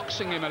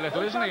outboxing him a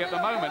little, isn't he, at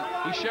the moment?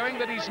 He's showing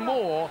that he's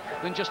more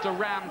than just a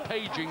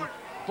rampaging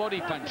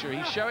body puncher.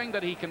 He's showing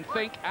that he can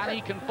think and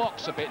he can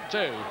box a bit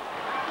too.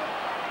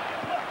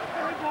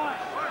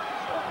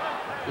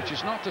 Which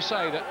is not to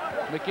say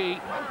that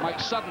Magee might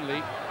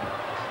suddenly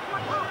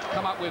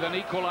come up with an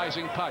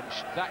equalising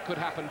punch. That could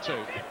happen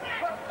too.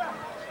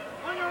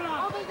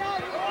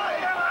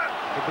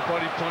 But the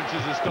body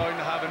punches are starting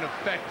to have an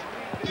effect.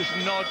 Just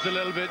nods a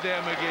little bit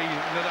there, Magee.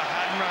 Another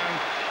Hatton round.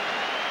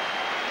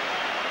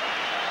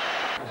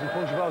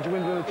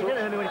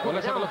 Well,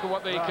 let's have a look at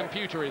what the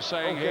computer is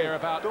saying here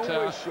about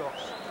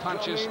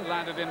punches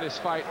landed in this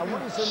fight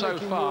so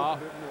far.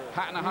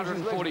 Hatton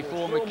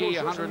 144, Magee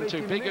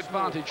 102. Big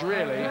advantage,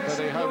 really, for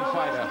the home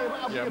fighter.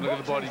 Yeah, look at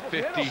the body,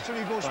 50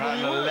 for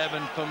Hatton,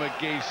 11 for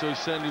Magee, so he's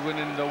certainly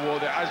winning the war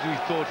there, as we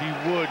thought he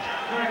would.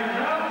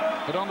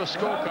 But on the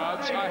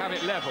scorecards, I have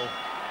it level.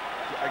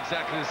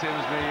 Exactly the same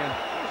as me,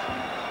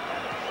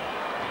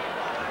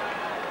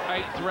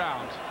 Ian. 8th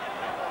round.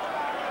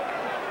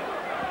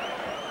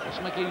 Has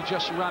Magee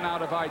just run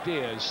out of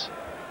ideas?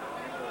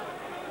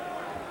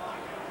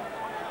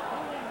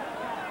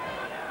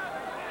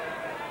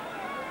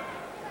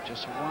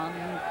 Just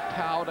one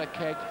powder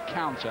keg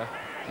counter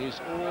is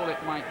all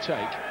it might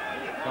take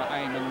for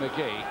Eamonn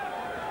Magee.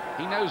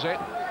 He knows it,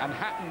 and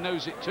Hatton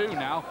knows it too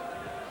now.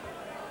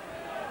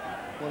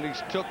 Well,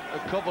 he's took a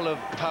couple of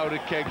powder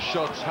keg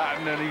shots,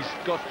 Hatton, and he's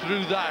got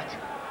through that.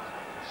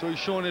 So he's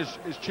shown his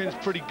chin's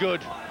pretty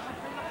good.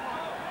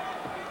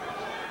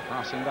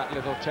 Passing that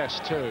little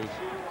test too.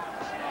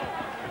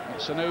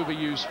 It's an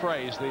overused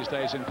phrase these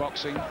days in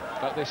boxing,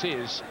 but this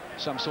is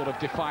some sort of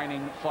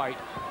defining fight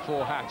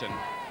for Hatton.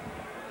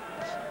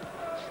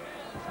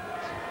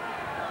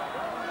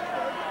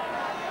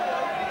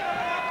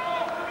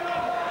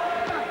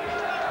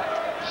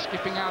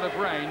 Skipping out of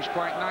range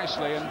quite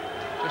nicely and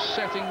just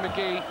setting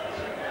Magee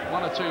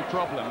one or two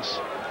problems.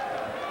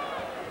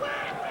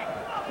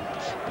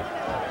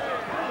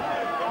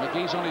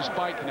 Magee's on his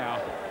bike now.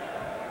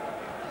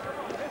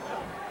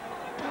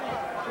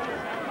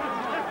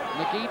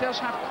 Magee does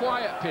have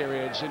quiet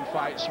periods in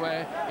fights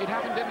where it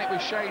happened, didn't it,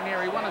 with Shane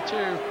Neary, one or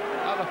two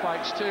other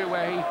fights too,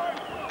 where he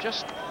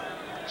just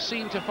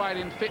seemed to fight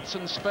in fits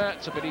and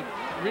spurts, but he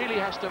really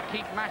has to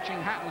keep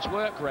matching Hatton's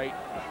work rate.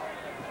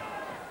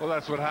 Well,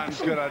 that's what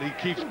Hatton's good at. He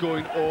keeps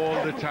going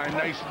all the time.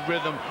 Nice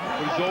rhythm,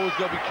 but he's always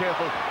got to be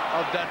careful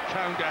of that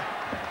counter.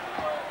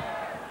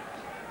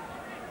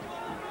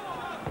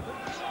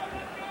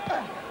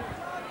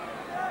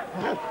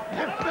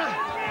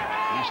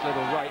 Nice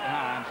little right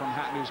hand from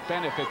Hatton, who's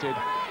benefited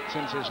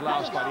since his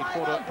last fight. He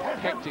fought a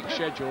hectic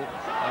schedule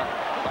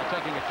by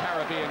taking a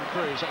Caribbean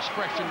cruise. That's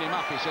freshened him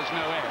up, he says,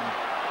 no end.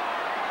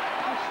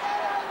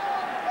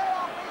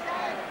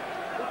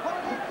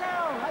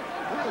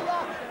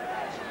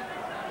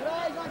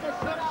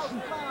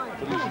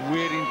 But he's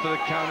waiting for the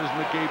counters,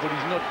 Magee, but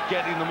he's not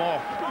getting them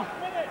off.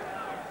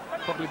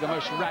 Probably the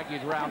most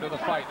ragged round of the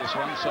fight, this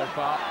one, so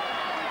far.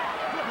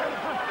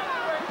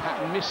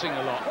 Hatton missing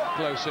a lot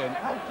close in.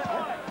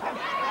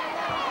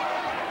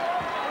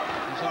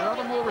 There's a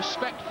rather more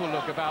respectful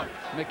look about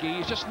Magee.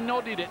 He's just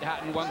nodded at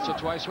Hatton once or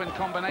twice when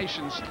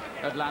combinations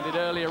had landed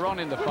earlier on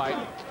in the fight,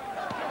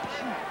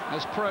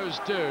 as pros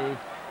do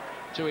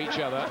to each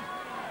other.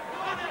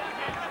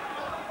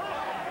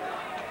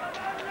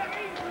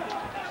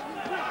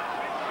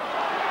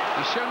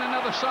 He's shown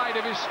another side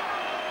of his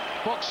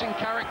boxing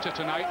character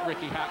tonight,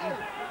 Ricky Hatton.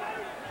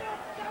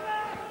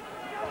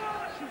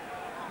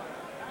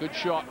 Good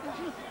shot.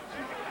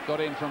 Got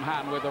in from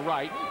Hatton with the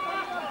right.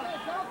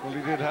 Well,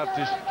 he did have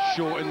to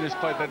show in this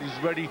fight that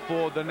he's ready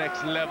for the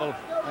next level,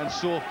 and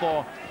so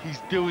far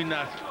he's doing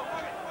that.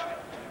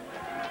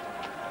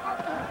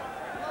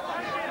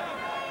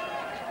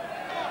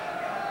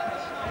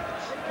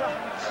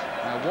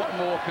 Now, what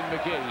more can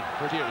Magee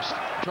produce?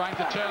 Trying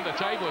to turn the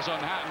tables on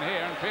Hatton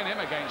here and pin him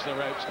against the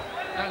ropes.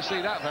 Don't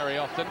see that very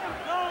often.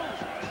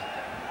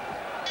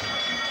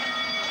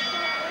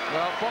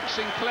 Well,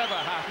 boxing clever,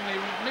 Hatton. He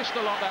missed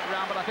a lot that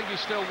round, but I think he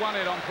still won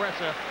it on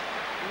pressure.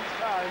 Each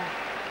time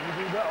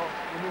you do better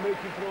when you make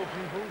him throw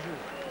from punches.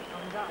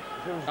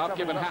 I've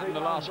given Hatton the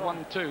last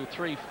 1, 2,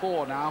 3,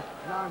 4 now.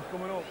 Nine's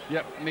coming up.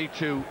 Yep, me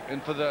too.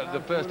 And for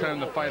the first time in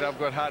the fight, I've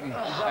got Hatton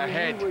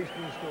ahead. He's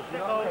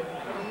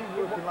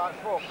working like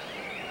fuck.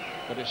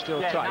 But it's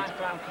still tight.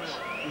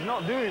 He's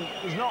not fucking doing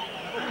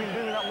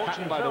that much.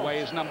 Hatton, by the way,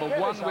 is number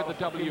 1 with the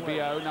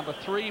WBO, number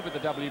 3 with the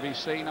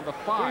WBC, number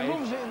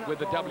 5 with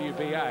the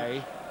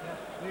WBA.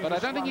 But I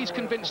don't think he's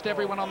convinced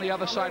everyone on the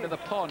other side of the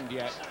pond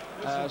yet.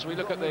 As we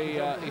look at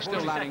the, he's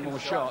still landing more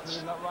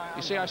shots.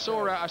 You see, I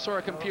saw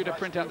a computer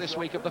printout this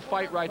week of the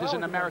fight writers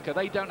in America.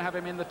 They don't have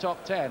him in the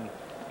top 10.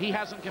 He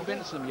hasn't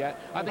convinced them yet.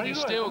 I think he's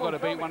still got to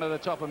beat one of the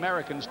top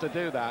Americans to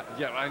do that.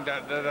 Yeah, and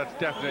that's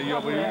definitely,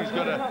 but he's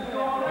got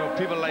to,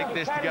 people like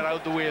this to get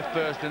out the way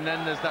first, and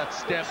then there's that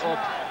step up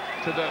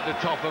to the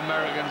top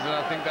Americans, and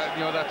I think that,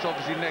 that's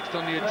obviously next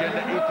on the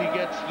agenda if he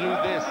gets through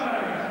this.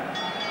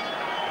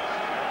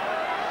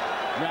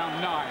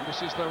 Round 9.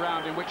 This is the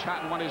round in which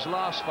Hatton won his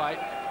last fight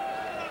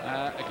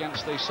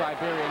against the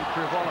Siberian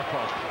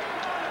Krivolopov,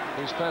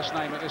 whose first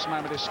name at this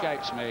moment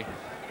escapes me.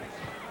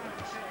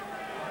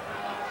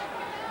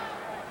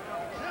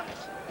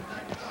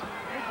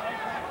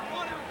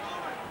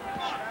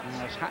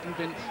 Has Hatton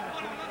been,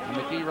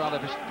 Magee rather,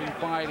 has been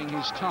biding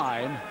his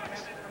time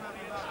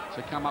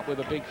to come up with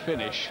a big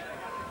finish.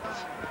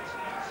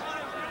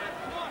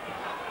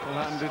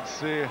 Well, Hatton did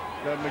say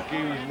that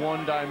Magee was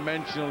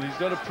one-dimensional. He's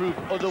got to prove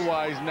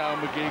otherwise now,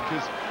 Magee,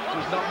 because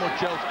there's not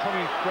much else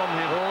coming from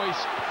him. Oh,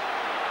 he's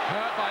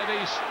hurt by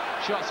these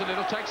shots a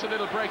little, takes a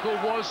little break, or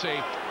was he?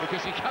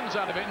 Because he comes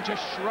out of it and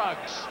just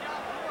shrugs.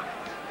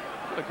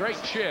 What a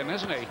great chin,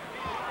 isn't he?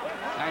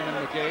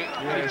 Eamonn Magee.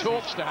 Yeah, he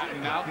talks to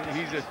Hatton now.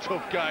 He's a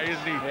tough guy,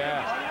 isn't he?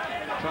 Yeah.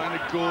 Trying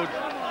to goad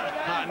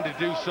Hatton to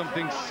do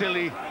something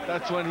silly.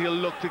 That's when he'll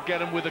look to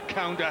get him with a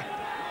counter.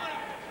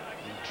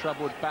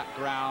 Troubled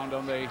background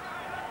on the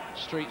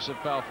streets of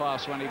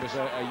Belfast when he was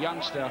a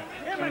youngster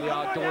from the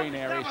Ardoyne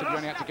area. He said he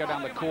only had to go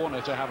down the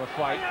corner to have a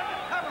fight.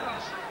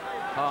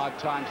 Hard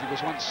times. He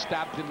was once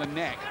stabbed in the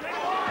neck.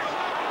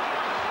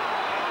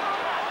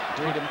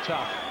 Freedom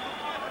tough.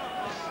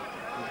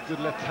 Good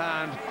left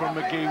hand from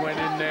Magee went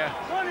in there.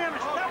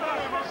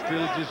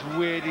 Still just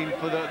waiting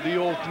for the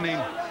opening.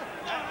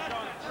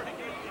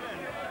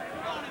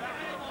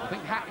 I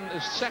think Hatton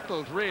has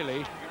settled,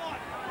 really,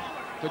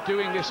 for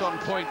doing this on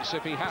points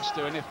if he has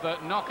to, and if the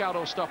knockout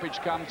or stoppage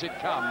comes, it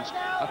comes.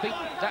 I think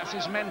that's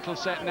his mental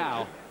set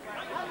now.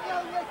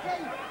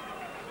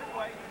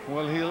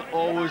 Well, he'll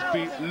always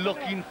be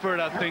looking for it,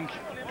 I think.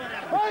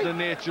 It's the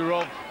nature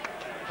of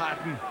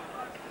Hatton.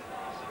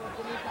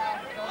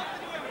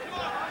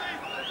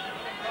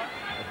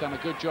 They've done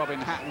a good job in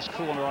Hatton's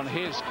corner on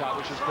his cut,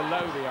 which is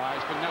below the eye.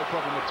 It's been no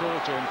problem at all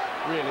to him,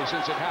 really,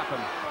 since it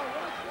happened.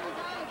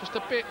 Just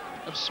a bit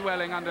of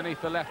swelling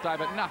underneath the left eye,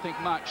 but nothing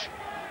much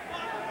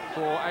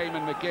for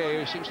Eamonn Magee,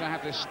 who seems to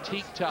have this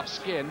teak-tough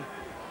skin.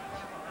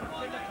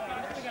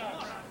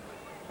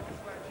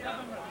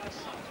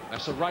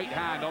 That's a right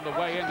hand on the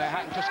way in there.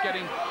 Hatton just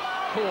getting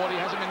caught. He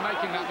hasn't been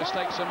making that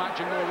mistake so much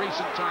in more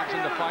recent times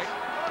in the fight.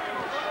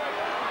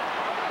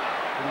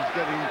 And he's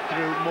getting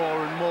through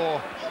more and more.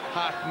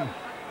 Hatton,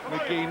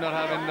 Magee not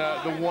having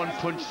the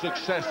one-punch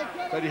success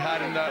that he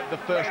had in the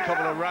first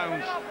couple of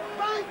rounds.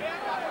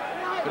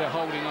 Bit of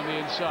holding on the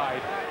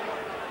inside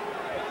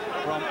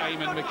from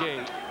Eamonn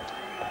Magee.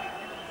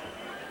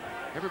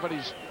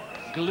 Everybody's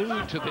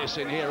glued to this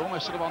in here,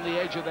 almost sort of on the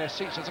edge of their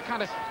seats. There's a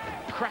kind of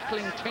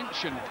crackling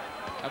tension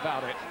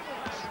about it.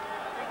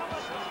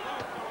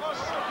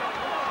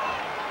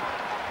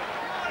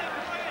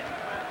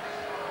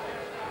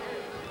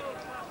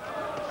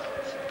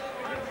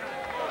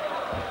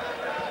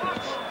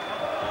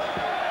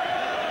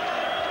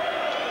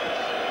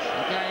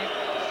 Again,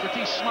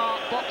 pretty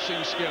smart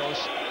boxing skills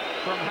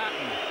from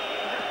Hatton,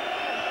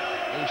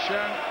 who's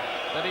shown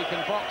that he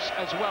can box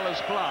as well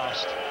as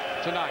blast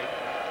tonight,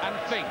 and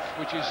think,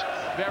 which is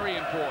very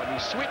important. He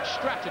switched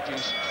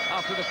strategies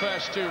after the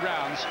first 2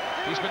 rounds.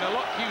 He's been a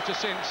lot cuter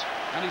since,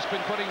 and he's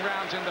been putting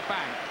rounds in the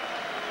bank.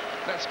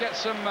 Let's get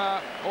some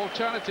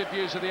alternative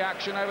views of the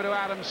action over to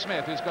Adam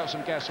Smith, who's got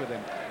some guests with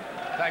him.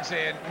 Thanks,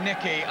 Ian.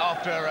 Nicky,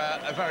 after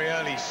a very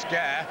early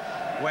scare,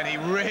 when he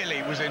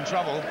really was in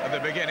trouble at the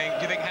beginning,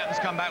 do you think Hatton's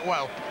come back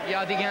well? Yeah,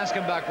 I think he has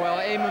come back well.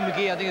 Eamonn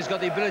Magee, I think, has got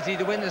the ability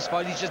to win this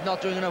fight. He's just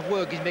not doing enough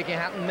work. He's making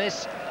Hatton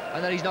miss,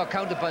 and then he's not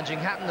counter-punching.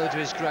 Hatton, though, to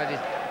his credit,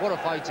 what a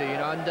fighter, you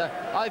know, and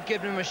I've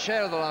given him a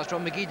share of the last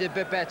round. Magee did a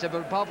bit better,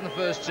 but apart from the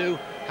first 2,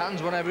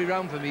 Hatton's won every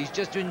round for me. He's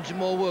just doing some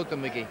more work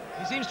than Magee.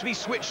 He seems to be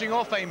switching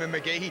off Eamonn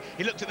Magee.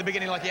 He looked at the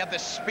beginning like he had the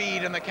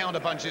speed and the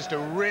counter-punches to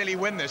really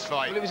win this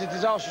fight. Well, it was a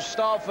disastrous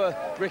start for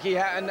Ricky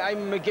Hatton.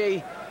 Eamonn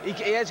Magee,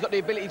 he has got the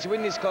ability to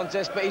win this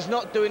contest, but he's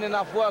not doing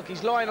enough work.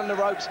 He's lying on the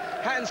ropes.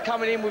 Hatton's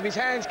coming in with his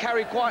hands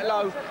carried quite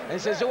low,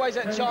 and so there's always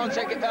that chance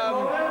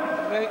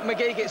that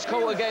Magee gets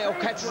caught again or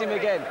catches him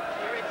again.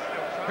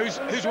 Who's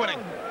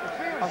winning?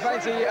 I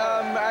fancy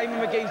Eamonn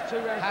Magee's 2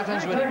 rounds.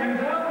 Hatton's winning.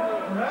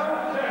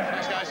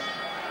 Thanks, guys.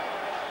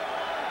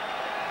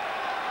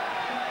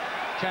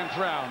 10th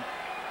round.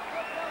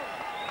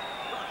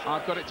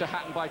 I've got it to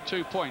Hatton by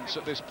 2 points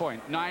at this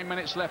point. 9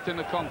 minutes left in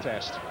the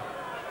contest.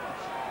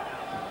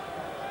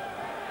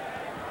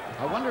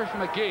 I wonder if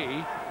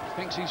Magee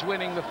thinks he's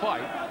winning the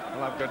fight.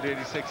 Well, I've got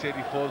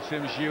 86-84,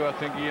 same as you, I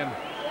think, Ian,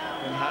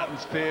 in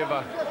Hatton's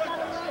favour.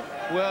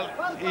 Well,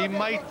 he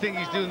might think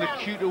he's doing the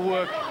cuter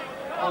work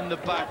on the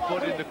back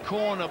foot in the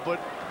corner, but,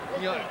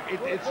 you know,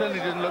 it certainly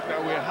doesn't look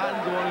that way.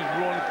 Hatton's the one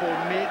who's rolling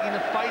forward, making a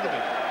fight of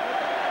it.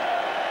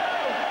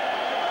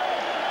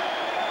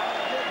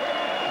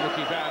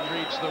 Rookie Van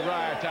reads the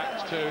riot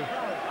act to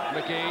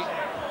Magee.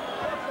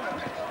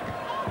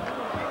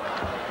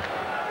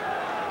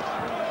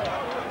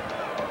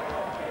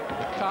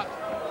 The cut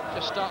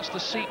just starts to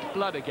seep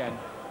blood again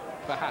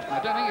for Hatton.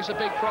 I don't think it's a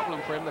big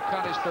problem for him. The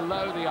cut is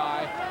below the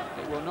eye.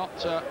 It will not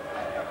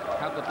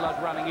have the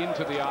blood running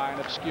into the eye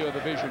and obscure the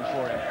vision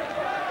for him.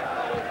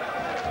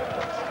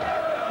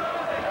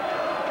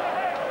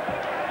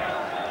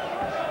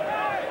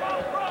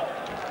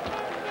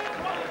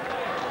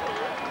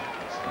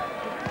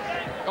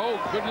 Oh,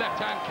 good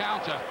left-hand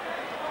counter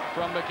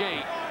from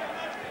Magee,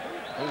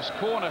 whose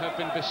corner have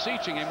been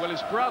beseeching him. Well,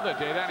 his brother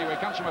did anyway.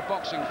 Comes from a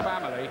boxing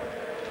family.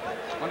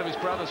 One of his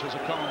brothers was a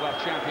Commonwealth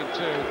champion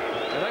too.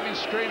 And they've been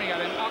screaming at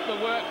him, up the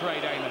work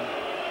rate, Eamonn.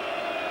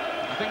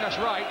 I think that's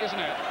right, isn't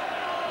it?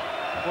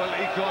 Well,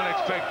 he can't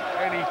expect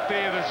any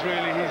favours,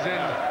 really. He's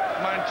in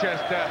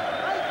Manchester.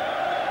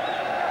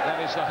 That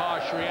is the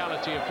harsh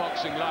reality of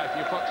boxing life.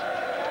 You're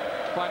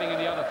fighting in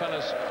the other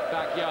fella's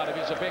backyard. If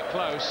it's a bit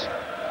close,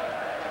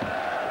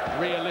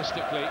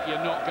 realistically,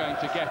 you're not going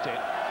to get it.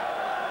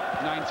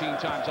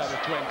 19 times out of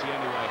 20,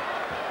 anyway.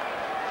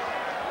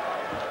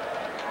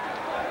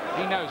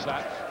 He knows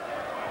that.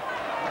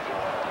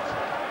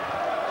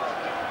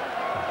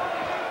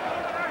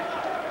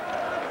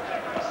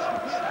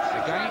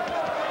 Again,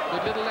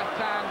 good little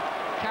left-hand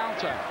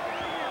counter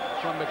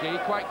from Magee.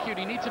 Quite cute.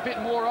 He needs a bit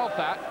more of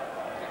that.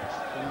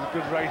 And a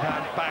good right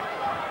hand back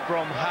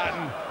from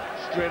Hatton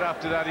straight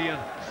after that, Ian.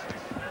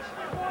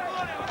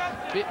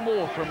 Bit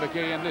more from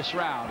Magee in this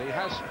round. He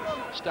has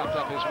stepped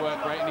up his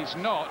work rate, and he's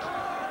not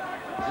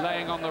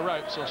laying on the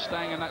ropes or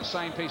staying in that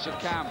same piece of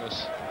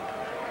canvas.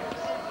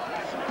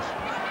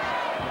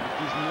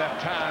 Decent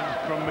left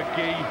hand from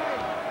Magee.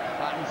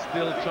 Hatton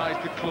still tries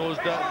to close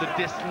the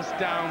distance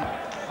down.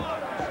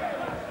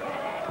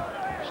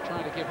 Just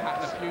trying to give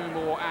Hatton a few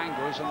more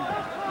angles and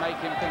make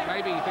him think.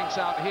 Maybe he thinks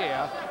out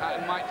here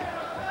Hatton might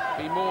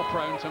be more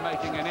prone to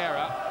making an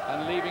error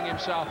and leaving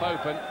himself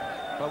open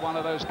for one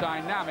of those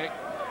dynamic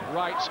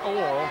rights,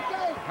 or,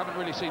 haven't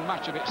really seen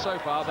much of it so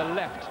far, the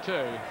left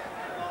too,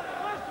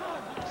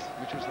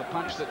 which was the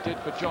punch that did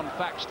for John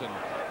Thaxton,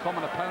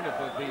 common opponent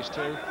of these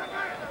two.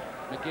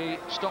 Magee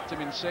stopped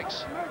him in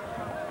 6.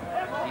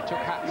 He took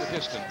Hatton the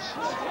distance.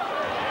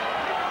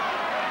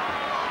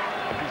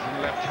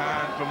 Decent left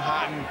hand from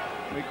Hatton.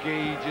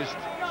 Magee just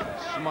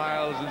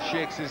smiles and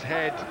shakes his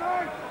head.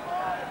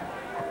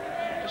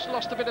 Just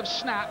lost a bit of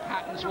snap,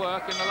 Hatton's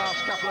work, in the last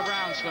couple of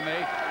rounds for me.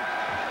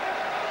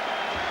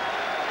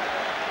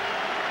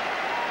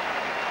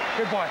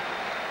 Good boy.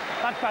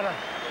 That's better.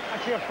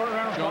 Actually, a front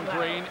round. John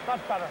Green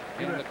That's better.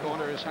 in the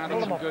corner is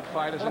handling some good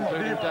fighters,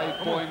 including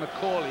Dave Boy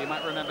McCauley. You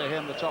might remember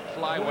him, the top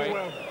flyweight.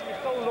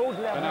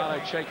 Bernardo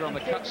Chaker on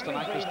the cuts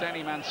tonight, because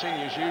Danny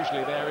Mancini is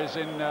usually there, is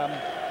in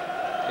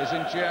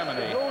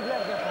Germany.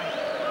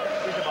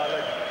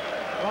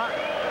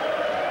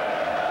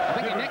 I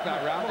think he nicked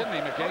that round, didn't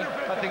he, Magee?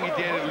 I think he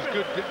did. It was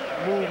good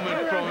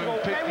movement from him,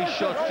 picked his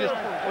shots, just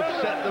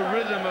upset the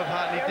rhythm of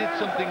Hatton. He did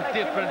something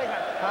different.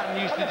 Hatton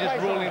used to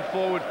just rolling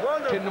forward,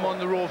 pinning him on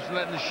the ropes and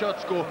letting the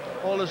shots go.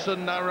 All of a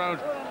sudden that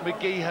round,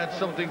 Magee had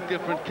something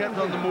different, kept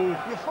on the move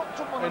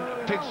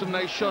and picked some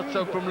nice shots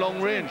out from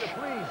long range.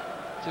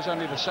 This is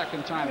only the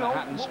second time that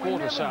Hatton's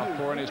fought a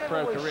southpaw in his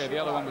pro career. The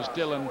other one was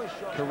Dylan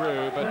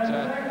Carew,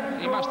 but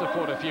he must have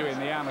fought a few in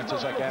the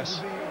amateurs, I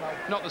guess.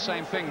 Not the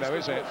same thing, though,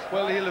 is it?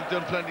 Well, he'll have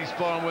done plenty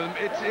sparring with him.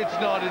 It's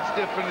not, it's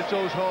different. It's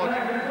always hard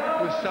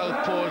with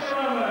southpaws.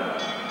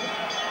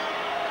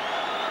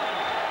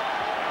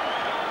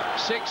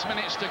 6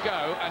 minutes to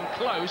go, and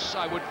close,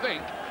 I would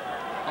think,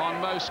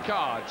 on most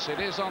cards. It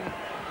is on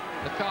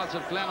the cards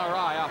of Glen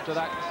O'Reilly after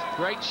that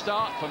great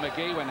start for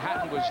Magee when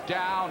Hatton was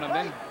down and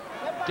then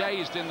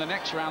dazed in the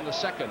next round, the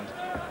second.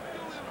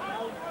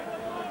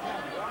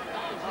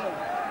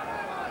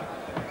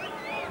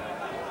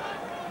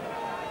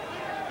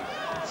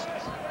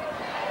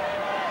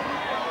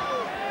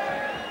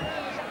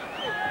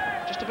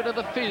 Just a bit of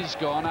the fizz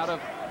gone out of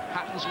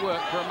Hatton's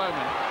work for a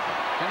moment.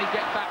 Can he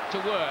get back to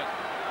work?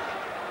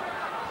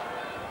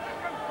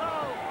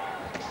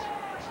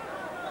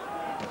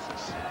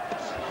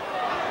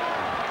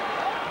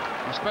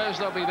 I suppose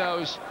there'll be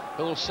those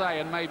who'll say,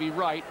 and maybe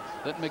right,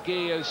 that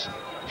Magee has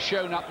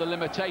shown up the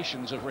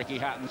limitations of Ricky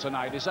Hatton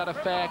tonight. Is that a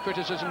fair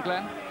criticism,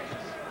 Glenn?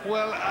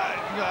 Well,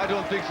 no, I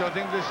don't think so. I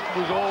think this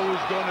was always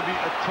going to be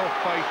a tough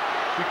fight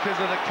because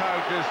of the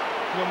characters.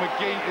 You know,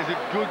 Magee is a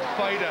good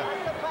fighter.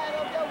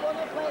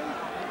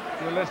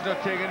 You know, let's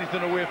not take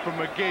anything away from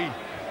Magee. You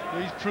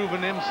know, he's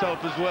proven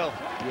himself as well.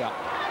 Yeah.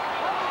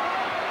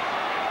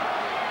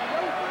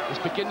 This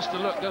begins to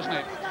look, doesn't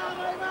it,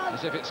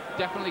 as if it's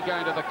definitely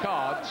going to the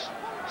cards.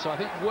 So I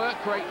think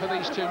work rate for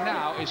these two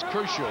now is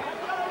crucial.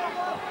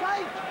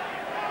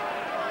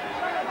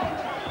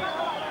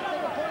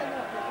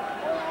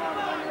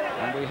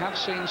 And we have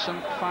seen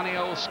some funny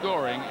old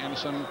scoring in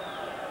some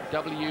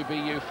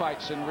WBU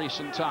fights in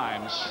recent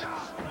times,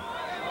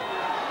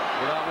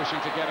 without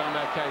wishing to get on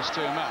their case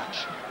too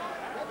much.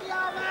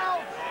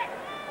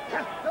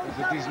 It's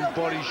a decent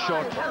body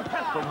shot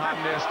from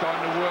Hatton there,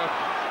 starting to work.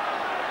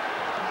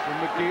 From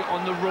Magee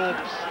on the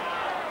ropes.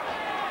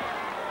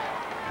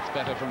 It's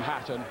better from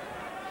Hatton.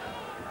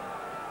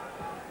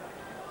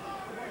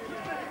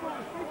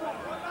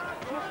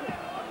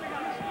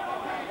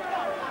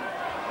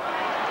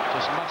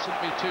 Just mustn't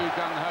be too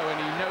gung-ho, and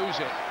he knows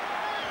it,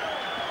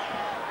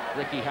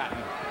 Ricky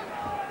Hatton.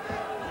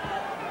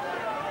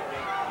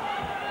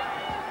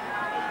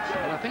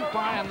 Well, I think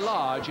by and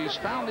large he's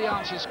found the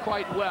answers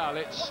quite well.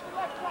 It's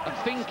a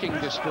thinking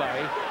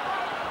display.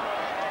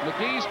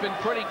 Magee's been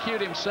pretty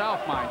cute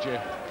himself, mind you.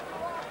 A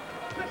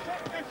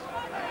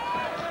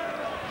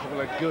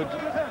couple of good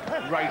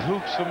right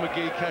hooks from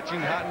Magee, catching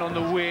Hatton on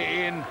the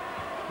way in.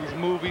 He's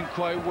moving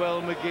quite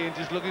well, Magee,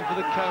 just looking for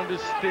the counter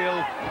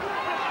still.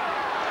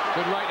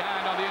 Good right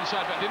hand on the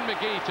inside, but didn't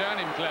Magee turn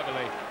him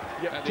cleverly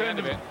at the end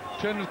of it?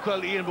 Turned him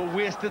quality in, but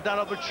wasted that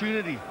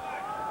opportunity.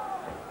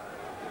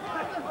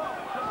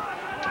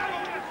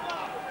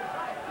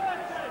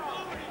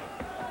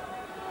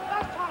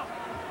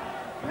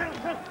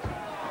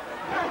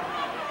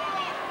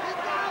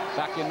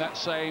 Back in that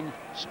same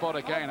spot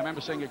again. I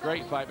remember seeing a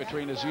great fight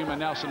between Azuma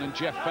Nelson and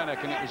Jeff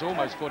Fennick, and it was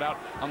almost fought out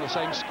on the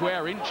same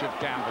square inch of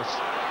canvas.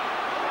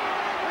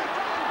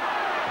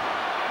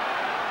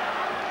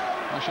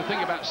 I should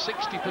think about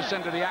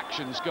 60% of the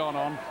action's gone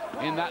on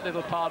in that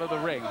little part of the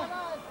ring.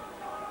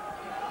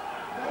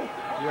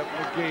 Yep,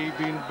 Magee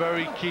being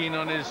very keen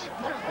on his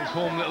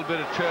home little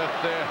bit of turf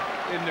there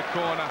in the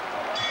corner.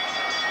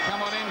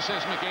 Come on in,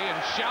 says Magee,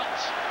 and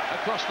shouts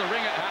across the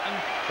ring at Hatton,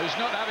 who's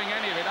not having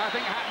any of it. I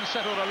think Hatton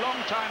settled a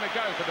long time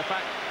ago for the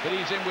fact that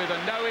he's in with a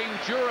knowing,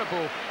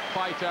 durable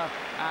fighter,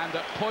 and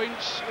at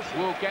points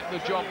will get the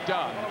job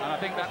done. And I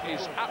think that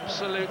is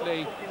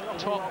absolutely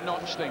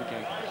top-notch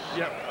thinking.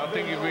 Yep, I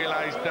think he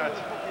realised that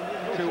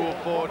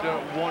 204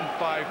 to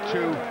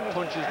 152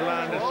 punches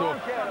landed, so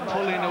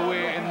pulling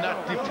away in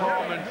that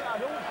department,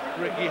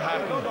 Ricky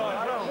Hatton.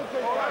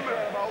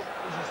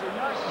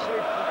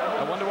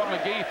 I wonder what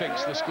Magee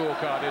thinks the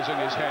scorecard is in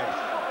his head.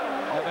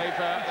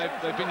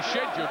 They've been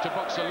scheduled to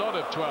box a lot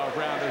of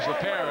 12-rounders, the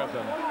pair of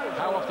them.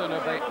 How often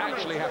have they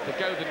actually had to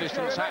go the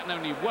distance? Hatton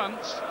only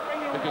once,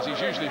 because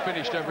he's usually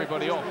finished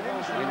everybody off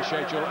in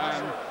schedule,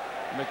 and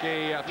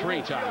Magee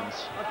 3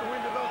 times.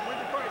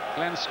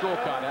 Glenn's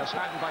scorecard has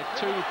Hatton by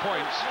 2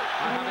 points.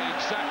 I have it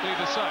exactly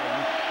the same,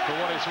 for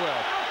what it's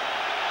worth.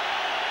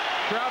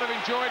 Crowd have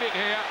enjoyed it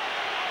here.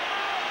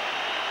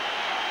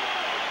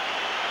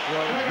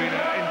 Well, it's been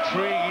an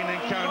intriguing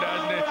encounter,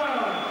 hasn't it?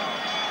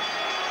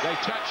 They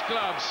touch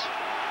gloves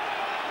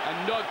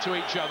and nod to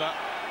each other.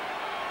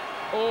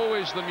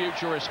 Always the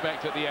mutual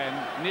respect at the end,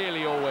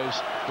 nearly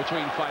always,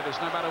 between fighters,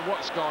 no matter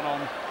what's gone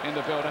on in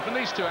the build-up. And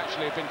these two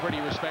actually have been pretty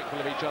respectful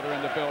of each other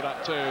in the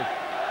build-up too.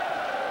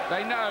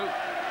 They know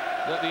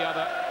that the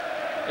other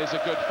is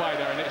a good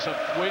fighter, and it's a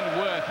win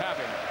worth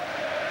having.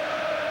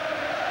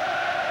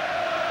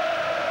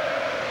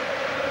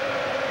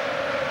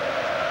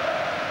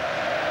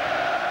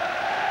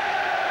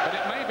 But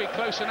it may be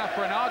close enough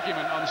for an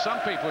argument on some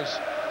people's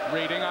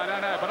reading, I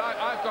don't know, but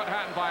I've got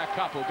Hatton by a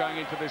couple going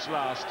into this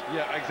last.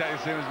 Yeah, exactly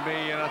the same as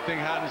me, and I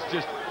think Hatton's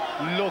just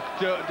looked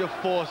to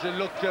force it,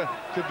 looked to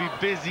be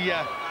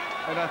busier,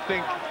 and I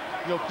think,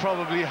 you know,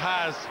 probably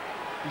has.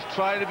 He's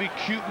trying to be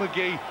cute,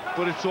 Magee,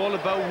 but it's all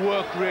about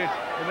work rate,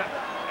 and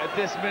at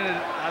this minute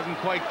hasn't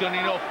quite done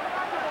enough.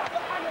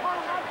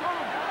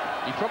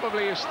 He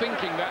probably is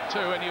thinking that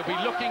too, and he'll be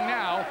looking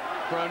now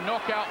for a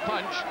knockout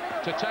punch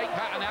to take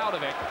Hatton out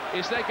of it.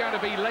 Is there going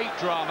to be late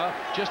drama,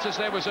 just as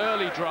there was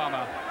early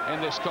drama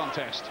in this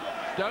contest?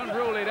 Don't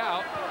rule it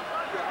out.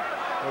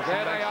 Well,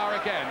 there they are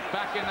again,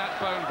 back in that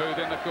phone booth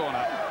in the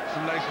corner.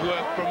 Some nice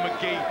work from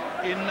Magee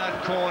in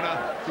that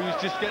corner. He was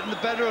just getting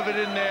the better of it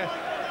in there.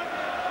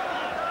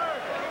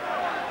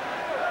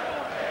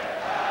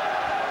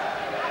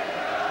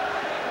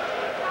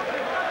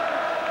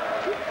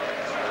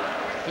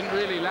 Didn't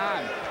really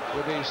land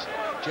with these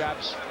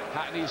jabs.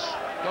 Hatton's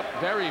got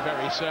very,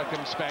 very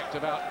circumspect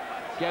about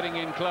getting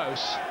in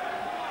close.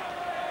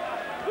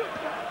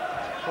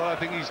 Well, I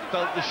think he's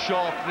felt the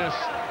sharpness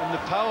and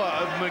the power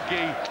of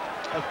Magee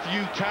a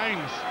few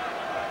times.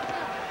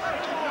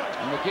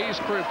 Magee's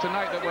proved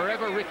tonight that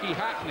wherever Ricky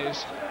Hatton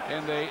is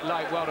in the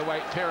light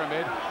welterweight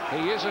pyramid,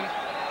 he isn't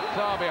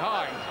far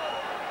behind.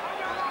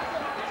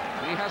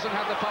 He hasn't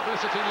had the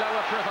publicity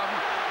lower for him.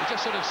 He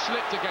just sort of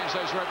slipped against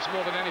those ropes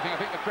more than anything. I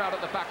think the crowd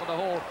at the back of the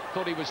hall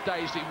thought he was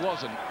dazed. He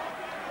wasn't.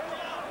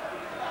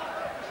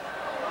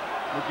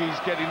 Magee's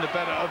getting the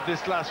better of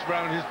this last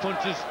round. His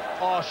punches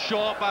are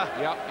sharper.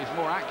 Yep, he's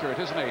more accurate,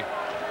 isn't he?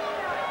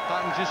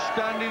 Hatton just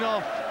standing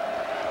off,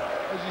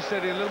 as you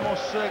said, a little more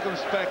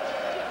circumspect.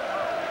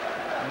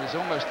 And he's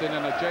almost in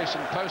an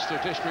adjacent postal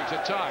district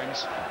at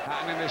times.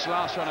 Hatton in this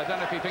last round, I don't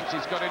know if he thinks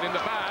he's got it in the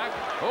bag.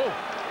 Oh,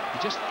 he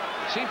just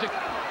seemed to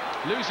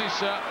lose his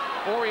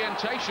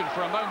orientation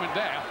for a moment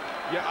there.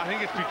 Yeah, I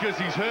think it's because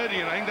he's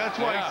hurting, and I think that's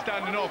why he's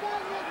standing up.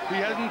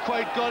 He hasn't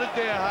quite got it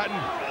there, Hatton.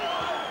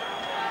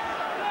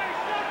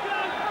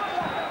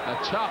 A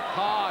tough,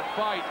 hard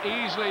fight,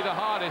 easily the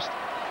hardest,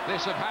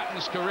 this of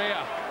Hatton's career.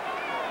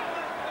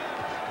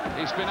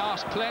 He's been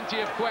asked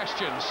plenty of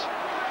questions,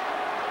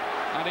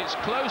 and it's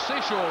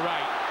close-ish, all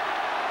right.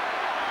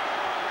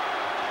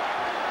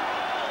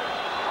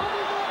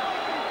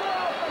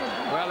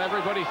 Well,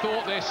 everybody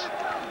thought this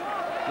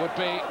would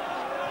be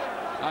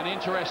an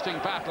interesting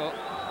battle.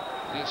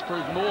 It's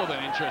proved more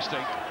than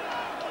interesting.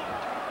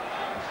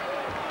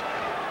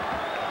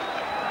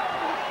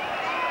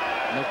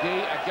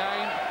 Magee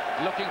again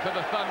looking for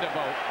the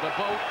thunderbolt, the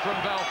bolt from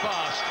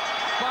Belfast.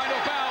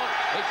 Final bell,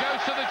 it goes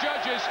to the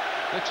judges.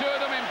 The two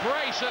of them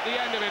embrace at the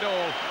end of it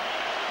all.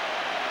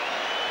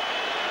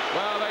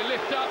 Well, they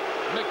lift up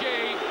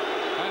Magee,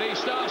 and he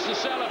starts the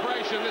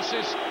celebration. This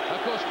is, of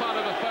course, part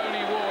of the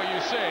phony war,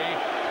 you see.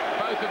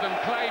 Both of them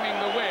claiming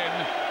the win.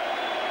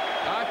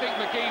 I think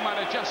Magee might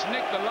have just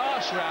nicked the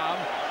last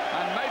round,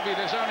 and maybe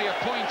there's only a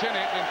point in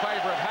it in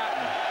favour of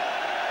Hatton.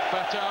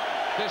 But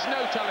there's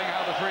no telling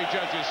how the three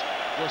judges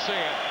will see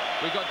it.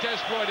 We've got Des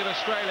Floyd of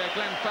Australia,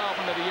 Glenn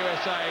Feldman of the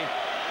USA,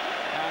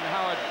 and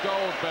Howard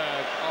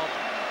Goldberg of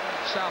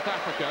South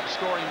Africa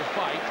scoring the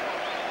fight.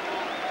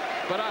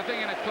 But I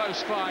think in a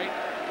close fight,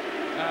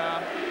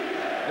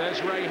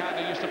 there's Ray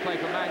Hatton, who used to play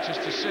for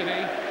Manchester City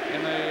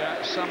in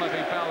the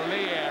Somerville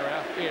Lee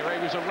era. He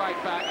was a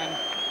right back,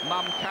 and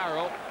Mum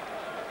Carroll.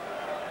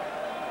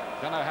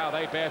 Don't know how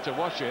they bear to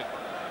watch it.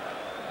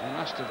 They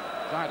must have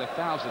died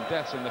 1,000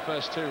 deaths in the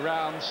first two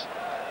rounds.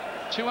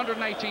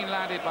 218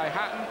 landed by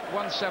Hatton,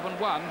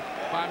 171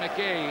 by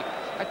Magee.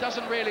 It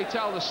doesn't really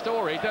tell the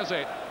story, does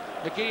it?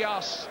 Magee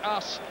asks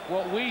us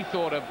what we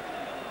thought of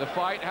the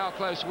fight, how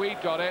close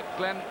we'd got it.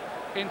 Glenn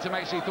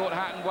intimates he thought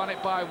Hatton won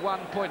it by 1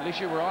 point. At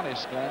least you were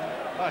honest, Glenn.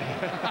 Oh,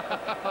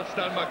 yeah. I'll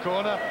stand in my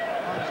corner.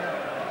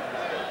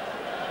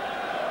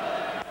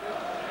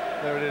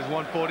 There it is,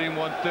 114,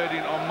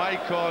 113 on my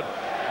card.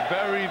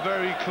 Very,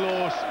 very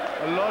close.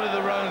 A lot of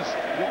the rounds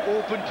were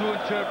open to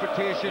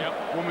interpretation.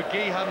 When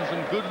Magee having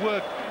some good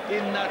work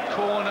in that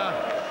corner.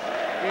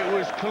 It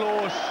was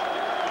close.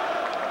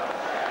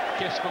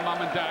 Kiss for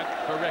mum and dad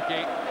for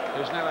Ricky,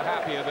 who's never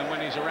happier than when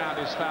he's around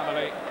his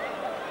family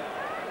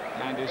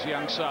and his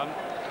young son.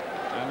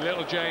 And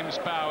little James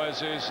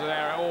Bowers is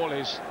there at all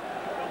his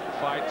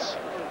fights.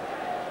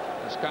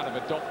 He's kind of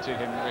adopted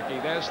him, Ricky.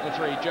 There's the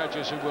three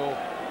judges who will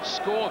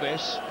score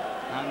this,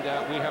 and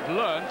we have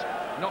learned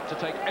not to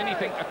take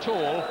anything at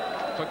all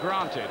for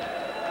granted.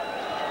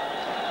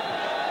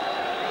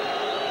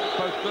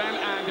 Both Glenn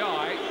and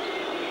I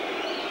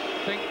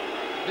think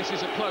this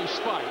is a close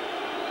fight.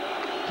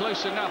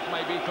 Close enough,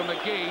 maybe, for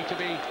Magee to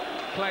be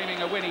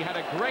claiming a win. He had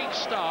a great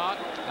start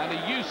and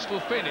a useful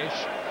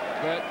finish,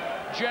 but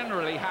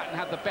generally Hatton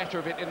had the better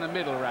of it in the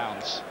middle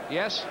rounds.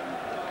 Yes?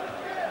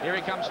 Here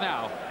he comes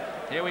now.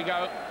 Here we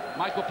go.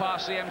 Michael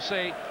Pass, the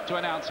MC, to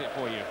announce it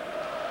for you.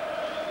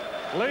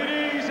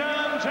 Ladies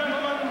and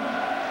gentlemen,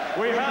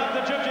 we have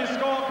the judges'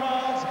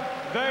 scorecards.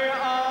 They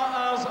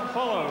are as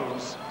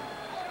follows.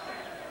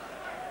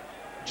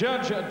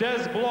 Judge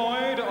Des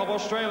Bloyd of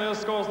Australia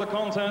scores the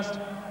contest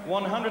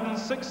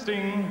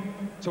 116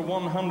 to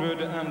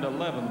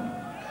 111.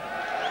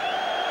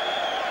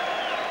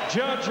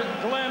 Judge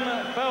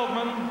Glenn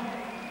Feldman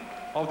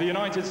of the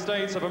United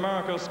States of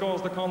America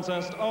scores the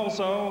contest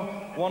also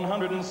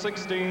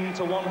 116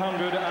 to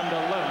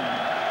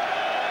 111.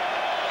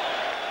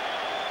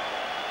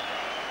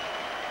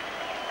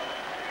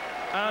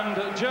 And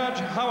Judge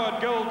Howard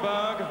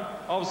Goldberg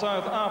of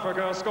South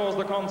Africa scores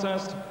the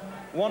contest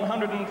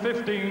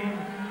 115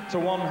 to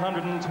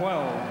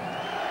 112.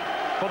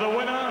 For the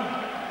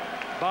winner,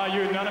 by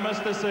unanimous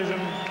decision,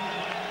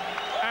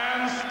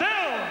 and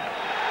still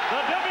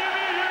the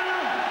WBU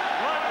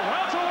light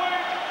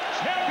welterweight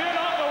champion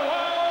of the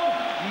world,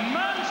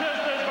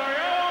 Manchester's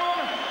very own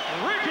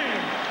Ricky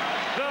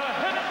the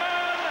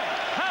Hitman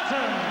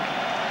Hatton.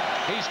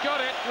 He's got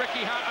it,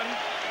 Ricky Hatton.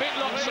 Bit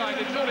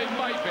lopsided, thought it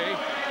might be,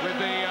 with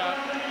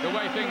the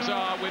way things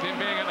are with him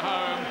being at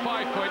home.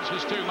 5 points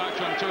was too much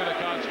on 2 of the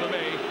cards for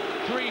me.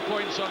 3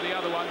 points on the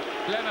other one.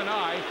 Glenn and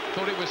I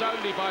thought it was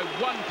only by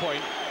 1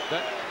 point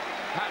that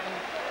Hatton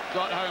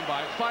got home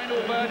by.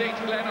 Final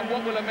verdict, Glenn, and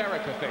what will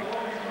America think?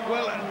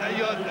 Well,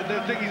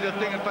 they're thinking the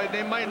thing in fight.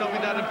 They might not be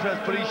that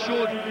impressed, but he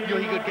showed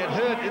he could get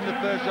hurt in the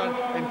first round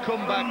and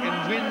come back and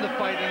win the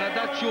fight, and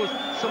that shows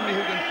somebody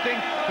who can think,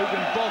 who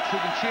can box,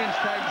 who can change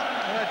tags.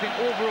 And I think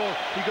overall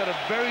he got a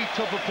very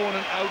tough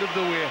opponent out of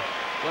the way.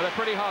 Well, they're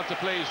pretty hard to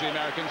please, the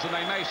Americans, and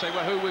they may say,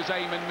 well, who was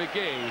Eamonn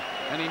Magee?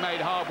 And he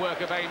made hard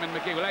work of Eamonn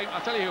Magee. Well,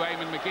 I'll tell you who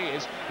Eamonn Magee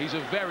is. He's a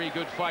very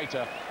good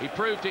fighter. He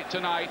proved it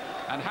tonight,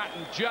 and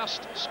Hatton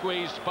just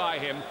squeezed by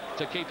him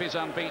to keep his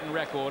unbeaten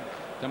record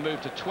to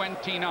move to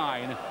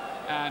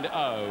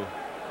 29-0.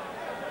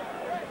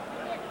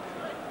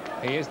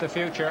 He is the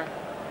future.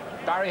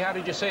 Barry, how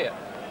did you see it?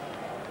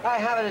 I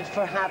had it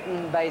for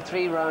Hatton by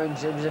 3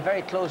 rounds. It was a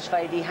very close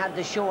fight. He had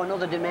to show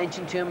another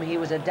dimension to him. He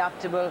was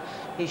adaptable.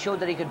 He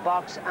showed that he could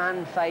box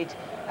and fight,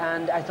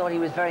 and I thought he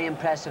was very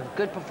impressive.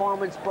 Good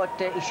performance,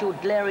 but he showed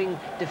glaring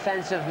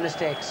defensive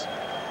mistakes.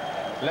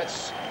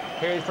 Let's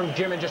hear from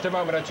Jim in just a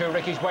moment or two.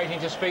 Ricky's waiting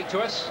to speak to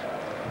us.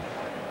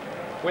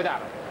 With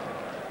Adam.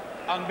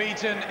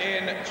 Unbeaten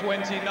in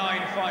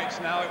 29 fights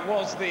now. It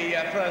was the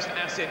first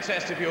acid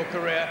test of your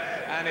career,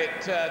 and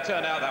it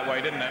turned out that way,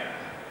 didn't it?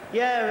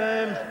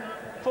 Yeah,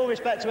 full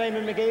respect to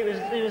Eamonn Magee.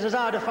 It was as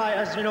hard a fight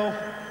as, you know,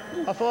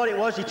 I thought it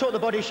was. He took the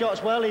body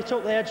shots well, he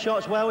took the head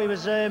shots well, he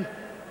was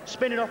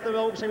spinning off the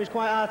ropes, he was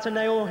quite hard to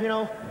nail, you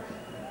know.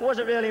 I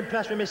wasn't really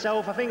impressed with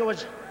myself. I think I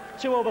was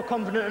too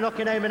overconfident in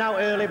knocking Eamonn out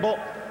early, but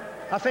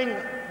I think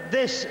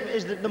this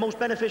is the most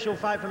beneficial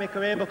fight for my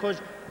career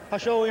because I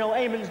show, you know,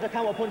 Eamonn's the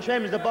counter-puncher,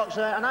 Eamonn's the boxer,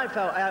 and I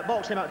felt I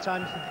outboxed him at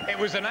times. It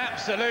was an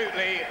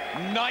absolutely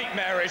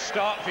nightmarish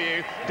start for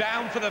you,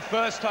 down for the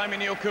first time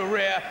in your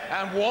career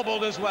and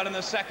wobbled as well in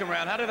the second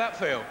round. How did that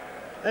feel?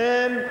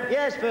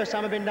 Yeah, it's the first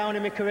time I've been down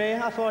in my career.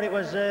 I thought it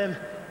was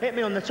hit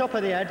me on the top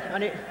of the head,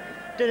 and it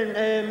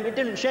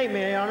didn't shake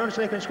me. I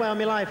honestly can swear on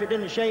my life, it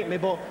didn't shake me,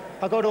 but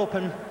I got up,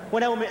 and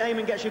when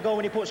Eamonn gets you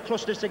going, he puts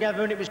clusters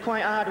together, and it was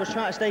quite hard. I was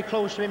trying to stay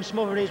close to him,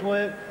 smother his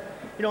work.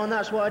 You know, and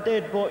that's what I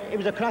did, but it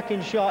was a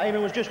cracking shot.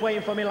 Eamonn was just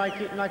waiting for me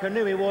like I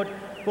knew he would,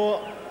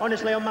 but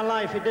honestly, on my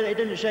life, it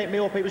didn't shake me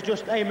up. It was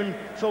just Eamonn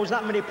throws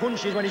that many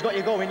punches when he's got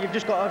you going. You've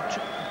just got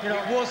to, you know.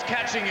 He was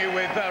catching you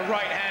with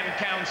right-hand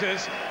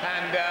counters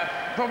and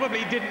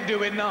probably didn't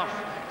do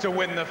enough to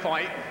win the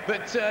fight,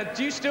 but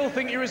do you still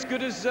think you're as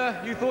good as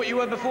you thought you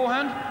were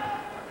beforehand?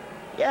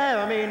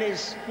 Yeah, I mean,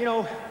 it's, you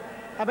know,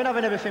 I've been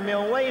having everything my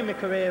own way in my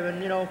career,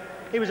 and, you know,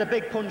 he was a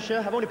big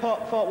puncher. I've only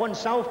fought one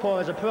southpaw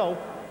as a pro.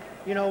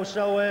 You know,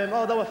 so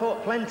although I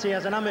fought plenty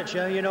as an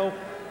amateur, you know,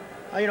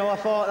 I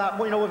thought that,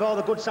 you know, with all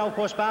the good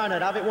southpaw sparring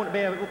I'd have, it wouldn't be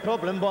a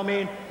problem. But I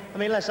mean,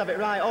 let's have it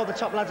right. All the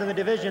top lads in the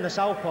division are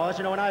southpaws,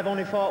 you know, and I've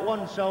only fought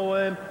one.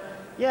 So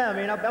yeah, I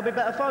mean, I'll be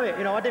better for it.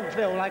 You know, I didn't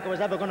feel like I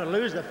was ever going to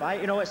lose the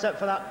fight, you know, except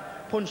for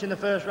that punch in the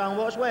first round.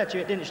 But I swear to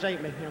you, it didn't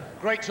shake me. You know.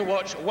 Great to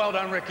watch. Well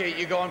done, Ricky.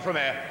 You go on from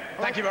here.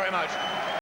 Thank you very much.